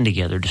a plan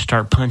together to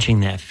start punching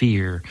that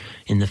fear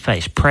in the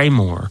face. Pray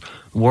more,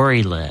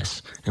 worry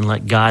less, and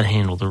let God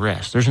handle the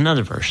rest. There's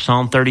another verse.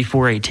 Psalm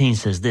 34:18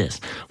 says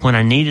this, "When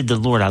I needed the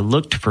Lord, I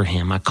looked for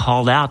him. I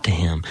called out to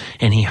him,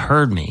 and he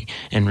heard me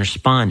and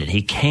responded.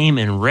 He came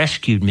and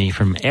rescued me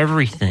from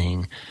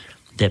everything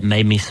that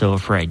made me so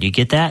afraid." You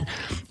get that?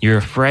 You're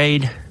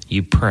afraid,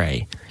 you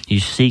pray.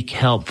 You seek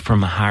help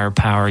from a higher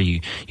power.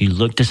 You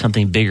look to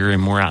something bigger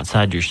and more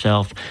outside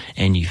yourself,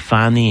 and you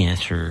find the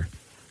answer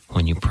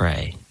when you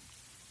pray.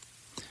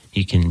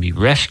 You can be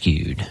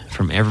rescued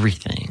from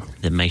everything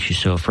that makes you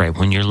so afraid.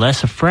 When you're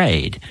less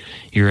afraid,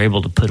 you're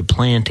able to put a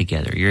plan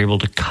together. You're able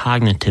to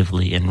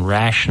cognitively and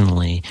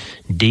rationally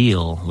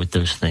deal with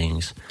those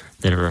things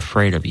that are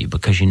afraid of you.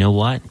 Because you know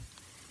what?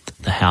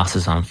 The house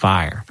is on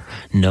fire.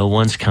 No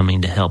one's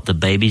coming to help. The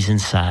baby's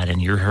inside,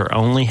 and you're her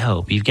only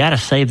hope. You've got to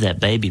save that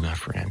baby, my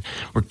friend.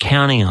 We're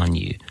counting on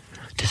you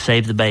to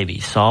save the baby,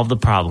 solve the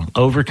problem,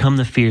 overcome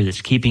the fear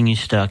that's keeping you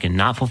stuck and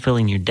not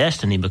fulfilling your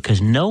destiny,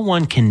 because no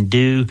one can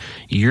do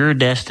your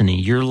destiny,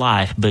 your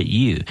life, but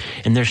you.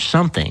 And there's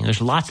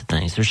lots of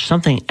things. There's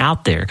something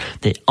out there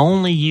that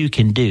only you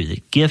can do,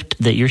 the gift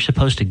that you're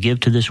supposed to give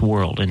to this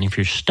world. And if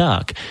you're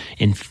stuck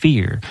in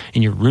fear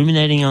and you're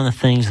ruminating on the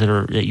things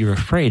that you're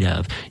afraid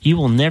of, you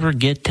will never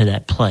get to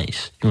that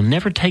place. You'll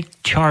never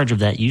take charge of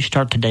that "you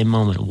start today"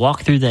 moment,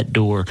 walk through that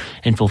door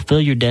and fulfill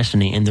your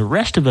destiny. And the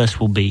rest of us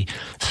will be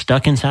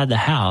stuck inside the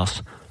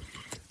house,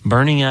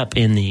 burning up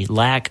in the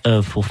lack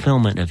of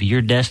fulfillment of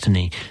your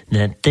destiny.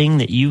 That thing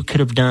that you could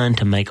have done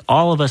to make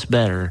all of us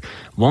better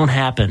won't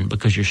happen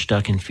because you're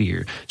stuck in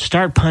fear.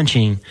 Start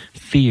punching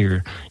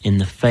fear in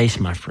the face,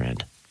 my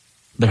friend.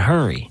 But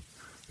hurry.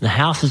 The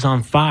house is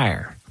on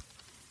fire.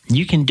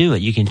 You can do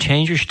it. You can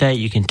change your state.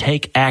 You can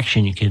take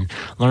action. You can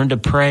learn to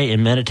pray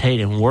and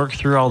meditate and work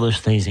through all those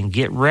things and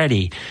get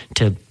ready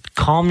to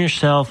calm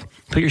yourself,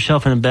 put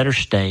yourself in a better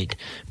state,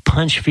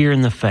 punch fear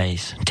in the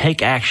face,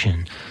 take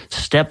action,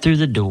 step through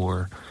the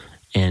door,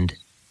 and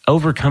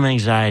overcome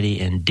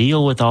anxiety and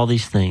deal with all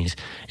these things,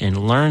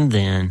 and learn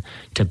then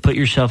to put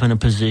yourself in a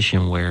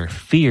position where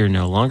fear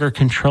no longer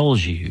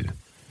controls you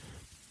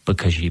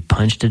because you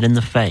punched it in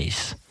the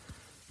face.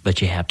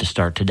 But you have to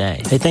start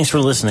today. Hey, thanks for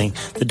listening.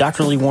 The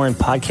Dr. Lee Warren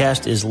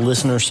podcast is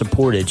listener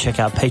supported. Check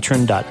out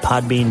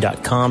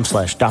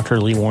patron.podbean.com/Dr.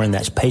 Lee Warren.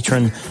 That's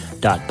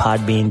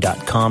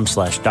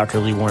patron.podbean.com/Dr.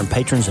 Lee Warren.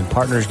 Patrons and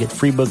partners get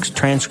free books,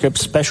 transcripts,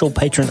 special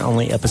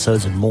patron-only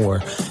episodes, and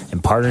more.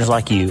 And partners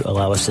like you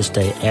allow us to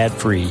stay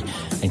ad-free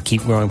and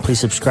keep growing. Please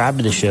subscribe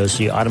to the show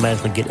so you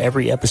automatically get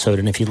every episode.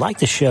 And if you like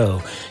the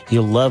show,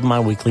 you'll love my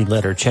weekly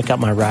letter. Check out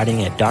my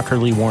writing at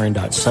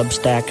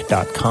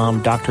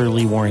drleewarren.substack.com,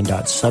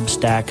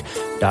 drleewarren.substack.com.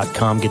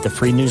 Get the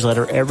free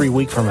newsletter every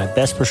week for my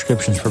best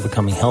prescriptions for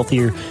becoming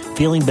healthier,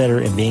 feeling better,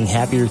 and being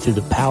happier through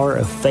the power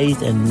of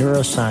faith and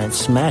neuroscience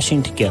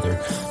smashing together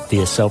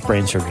via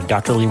self-brain surgery.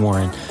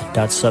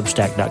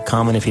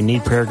 drleewarren.substack.com. And if you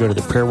need prayer, go to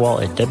the prayer wall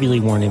at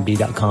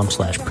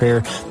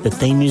wleewarrenmd.com/prayer. The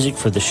theme music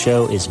for the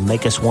show is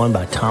Make Us One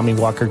by Tommy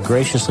Walker,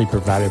 graciously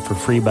provided for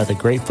free by the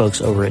great folks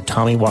over at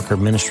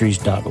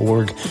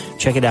TommyWalkerMinistries.org.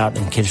 Check it out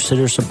and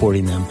consider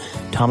supporting them.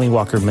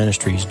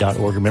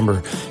 TommyWalkerMinistries.org.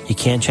 Remember, you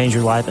can't change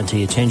your life until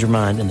you change your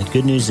mind. And the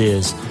good news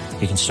is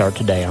you can start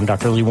today. I'm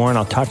Dr. Lee Warren.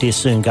 I'll talk to you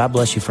soon. God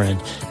bless you,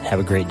 friend. Have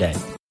a great day.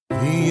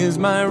 He is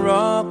my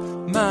rock,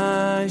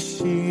 my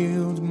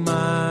shield,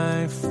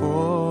 my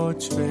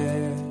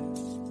fortress.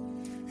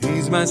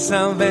 He's my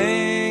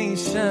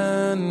salvation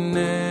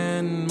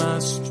and my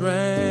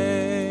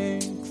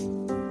strength.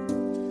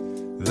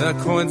 The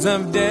cords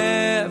of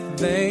death,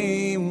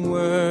 they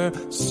were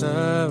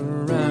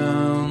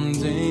surrounding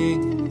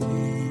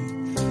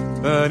me,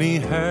 but he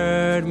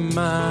heard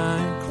my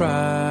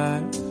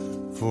cry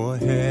for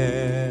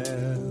help.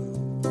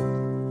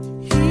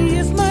 He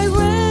is my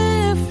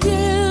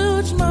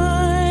refuge,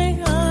 my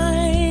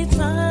high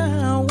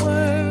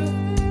tower.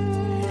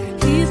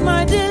 He's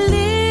my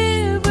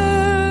deliverer,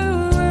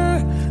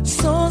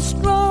 so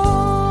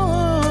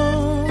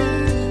strong.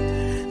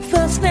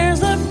 The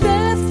snares of death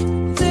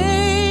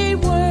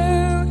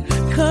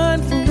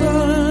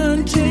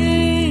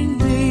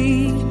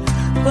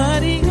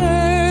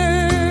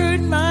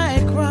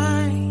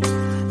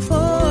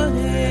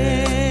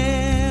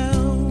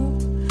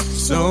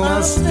So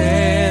I'll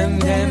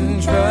stand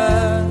and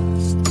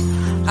trust.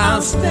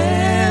 I'll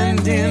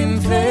stand in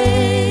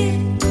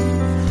faith.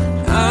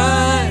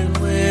 I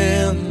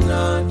will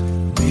not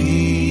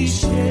be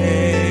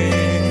shaken.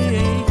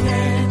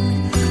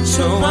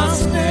 So I'll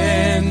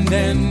stand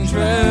and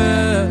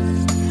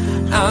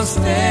trust. I'll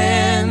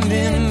stand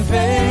in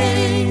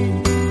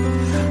faith.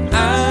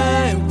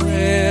 I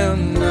will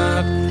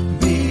not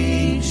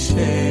be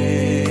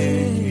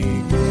shaken.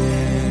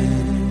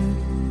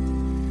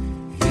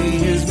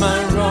 He is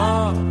my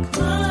rock,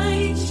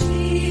 my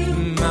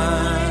shield,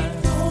 my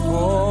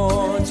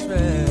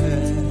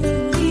fortress.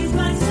 He's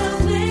my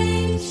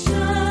salvation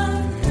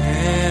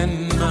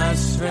and my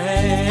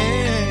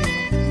strength.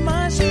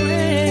 My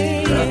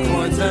strength. The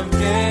cords of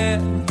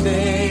death,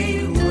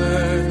 they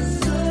were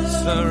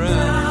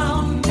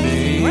surround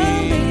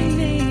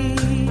me,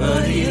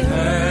 but he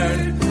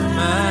heard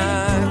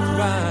my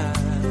cry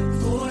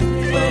for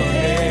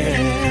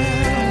help.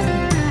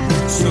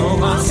 So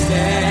I'll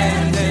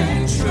stand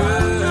and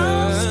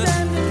trust.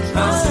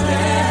 I'll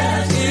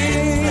stand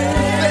in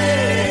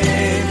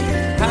faith.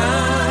 I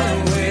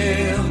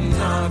will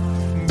not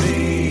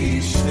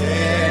be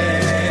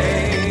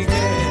shaken.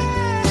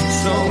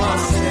 So I'll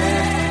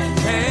stand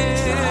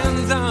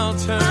and I'll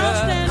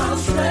trust. I'll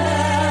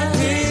stand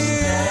in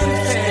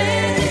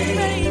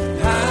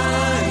faith. I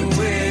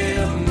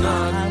will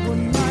not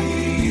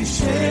be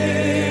shaken.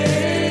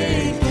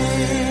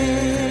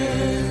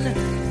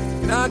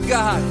 Our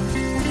God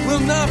will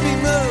not be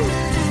moved.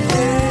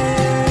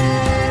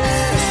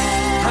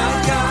 Our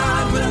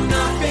God will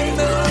not be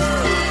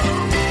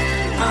moved.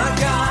 Our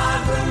God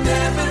will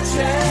never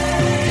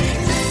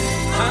change.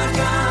 Our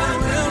God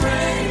will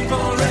reign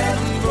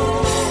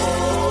forevermore.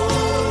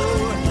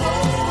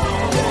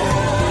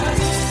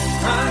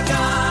 Our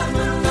God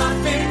will not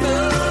be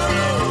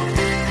moved.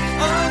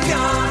 Our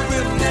God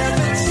will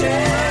never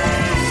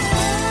change.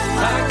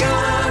 Our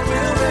God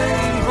will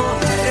reign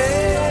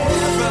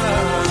forevermore.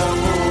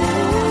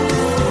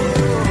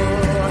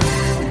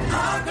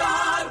 Our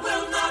God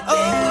will not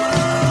be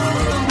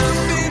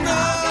moved.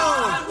 Our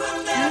God will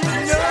never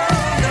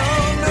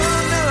change.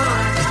 No.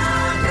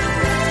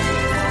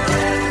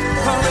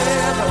 Forever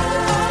and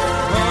evermore.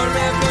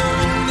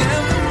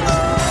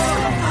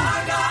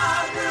 Our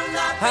God will not be moved. Our God will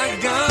not be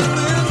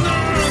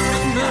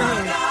moved.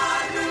 Our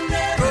God will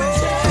never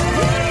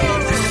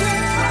change.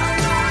 Our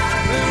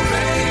God will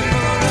reign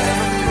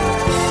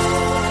forevermore.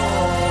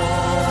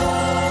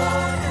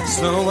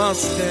 So I'll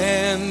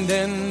stand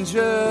and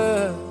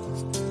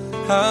just,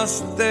 I'll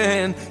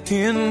stand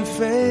in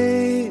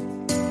faith.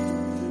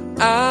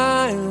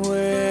 I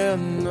will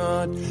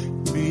not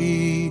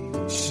be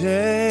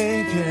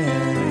shaken.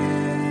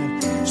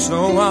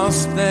 So I'll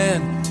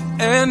stand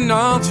and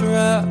I'll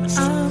trust.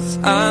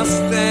 I'll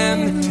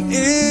stand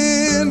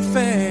in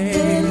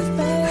faith.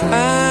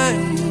 I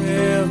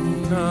will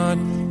not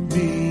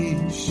be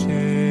shaken.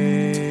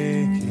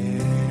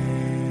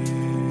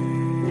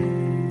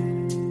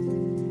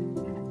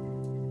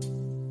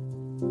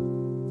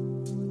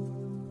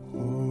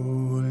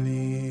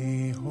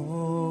 Holy,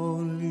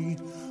 holy,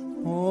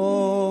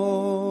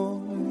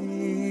 holy,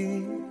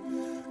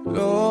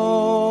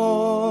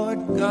 Lord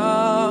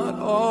God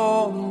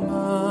Almighty.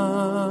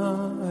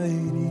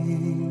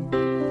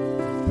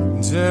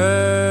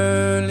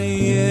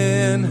 Early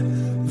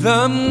in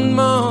the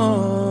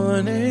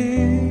morning,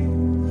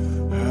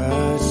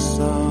 her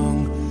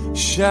song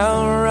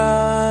shall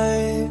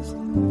rise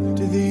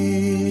to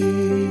thee.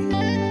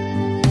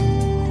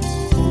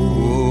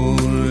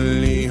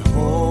 Holy,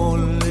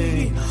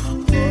 holy,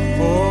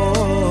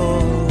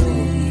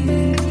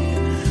 holy,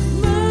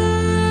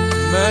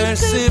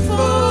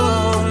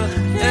 merciful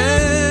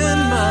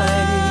and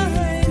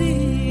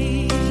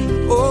mighty.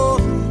 Oh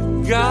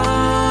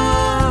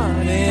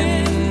God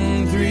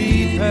in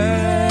three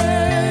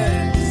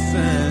persons,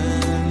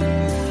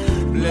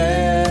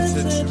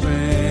 blessed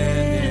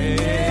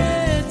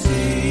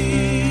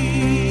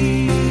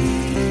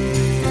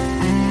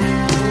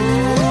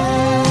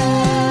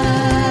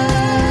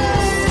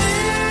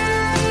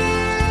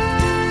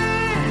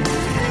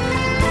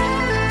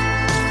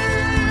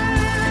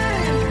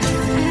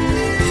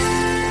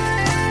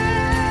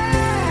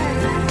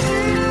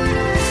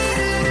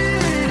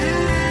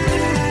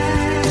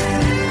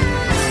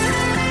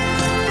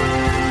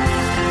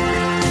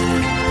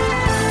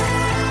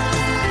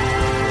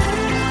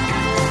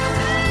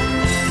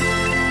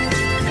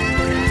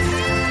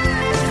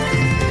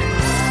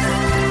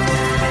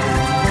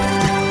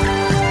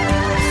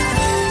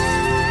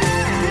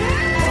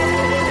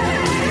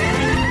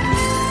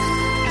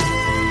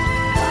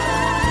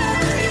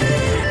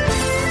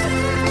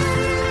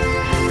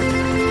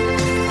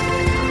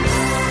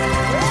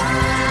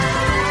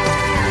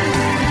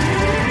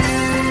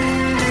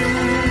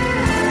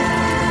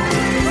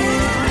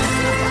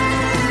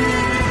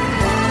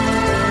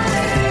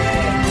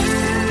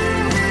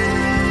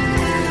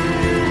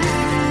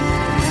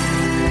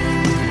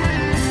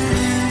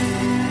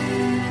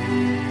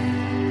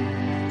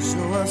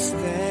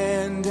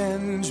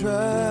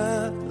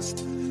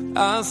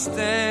I'll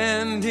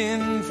stand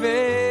in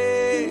faith.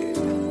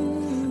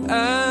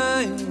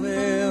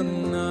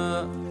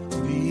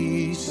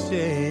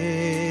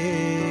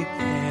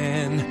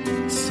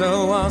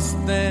 So I'll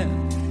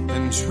stand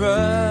and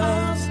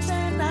trust.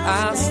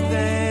 I'll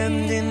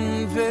stand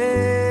in faith.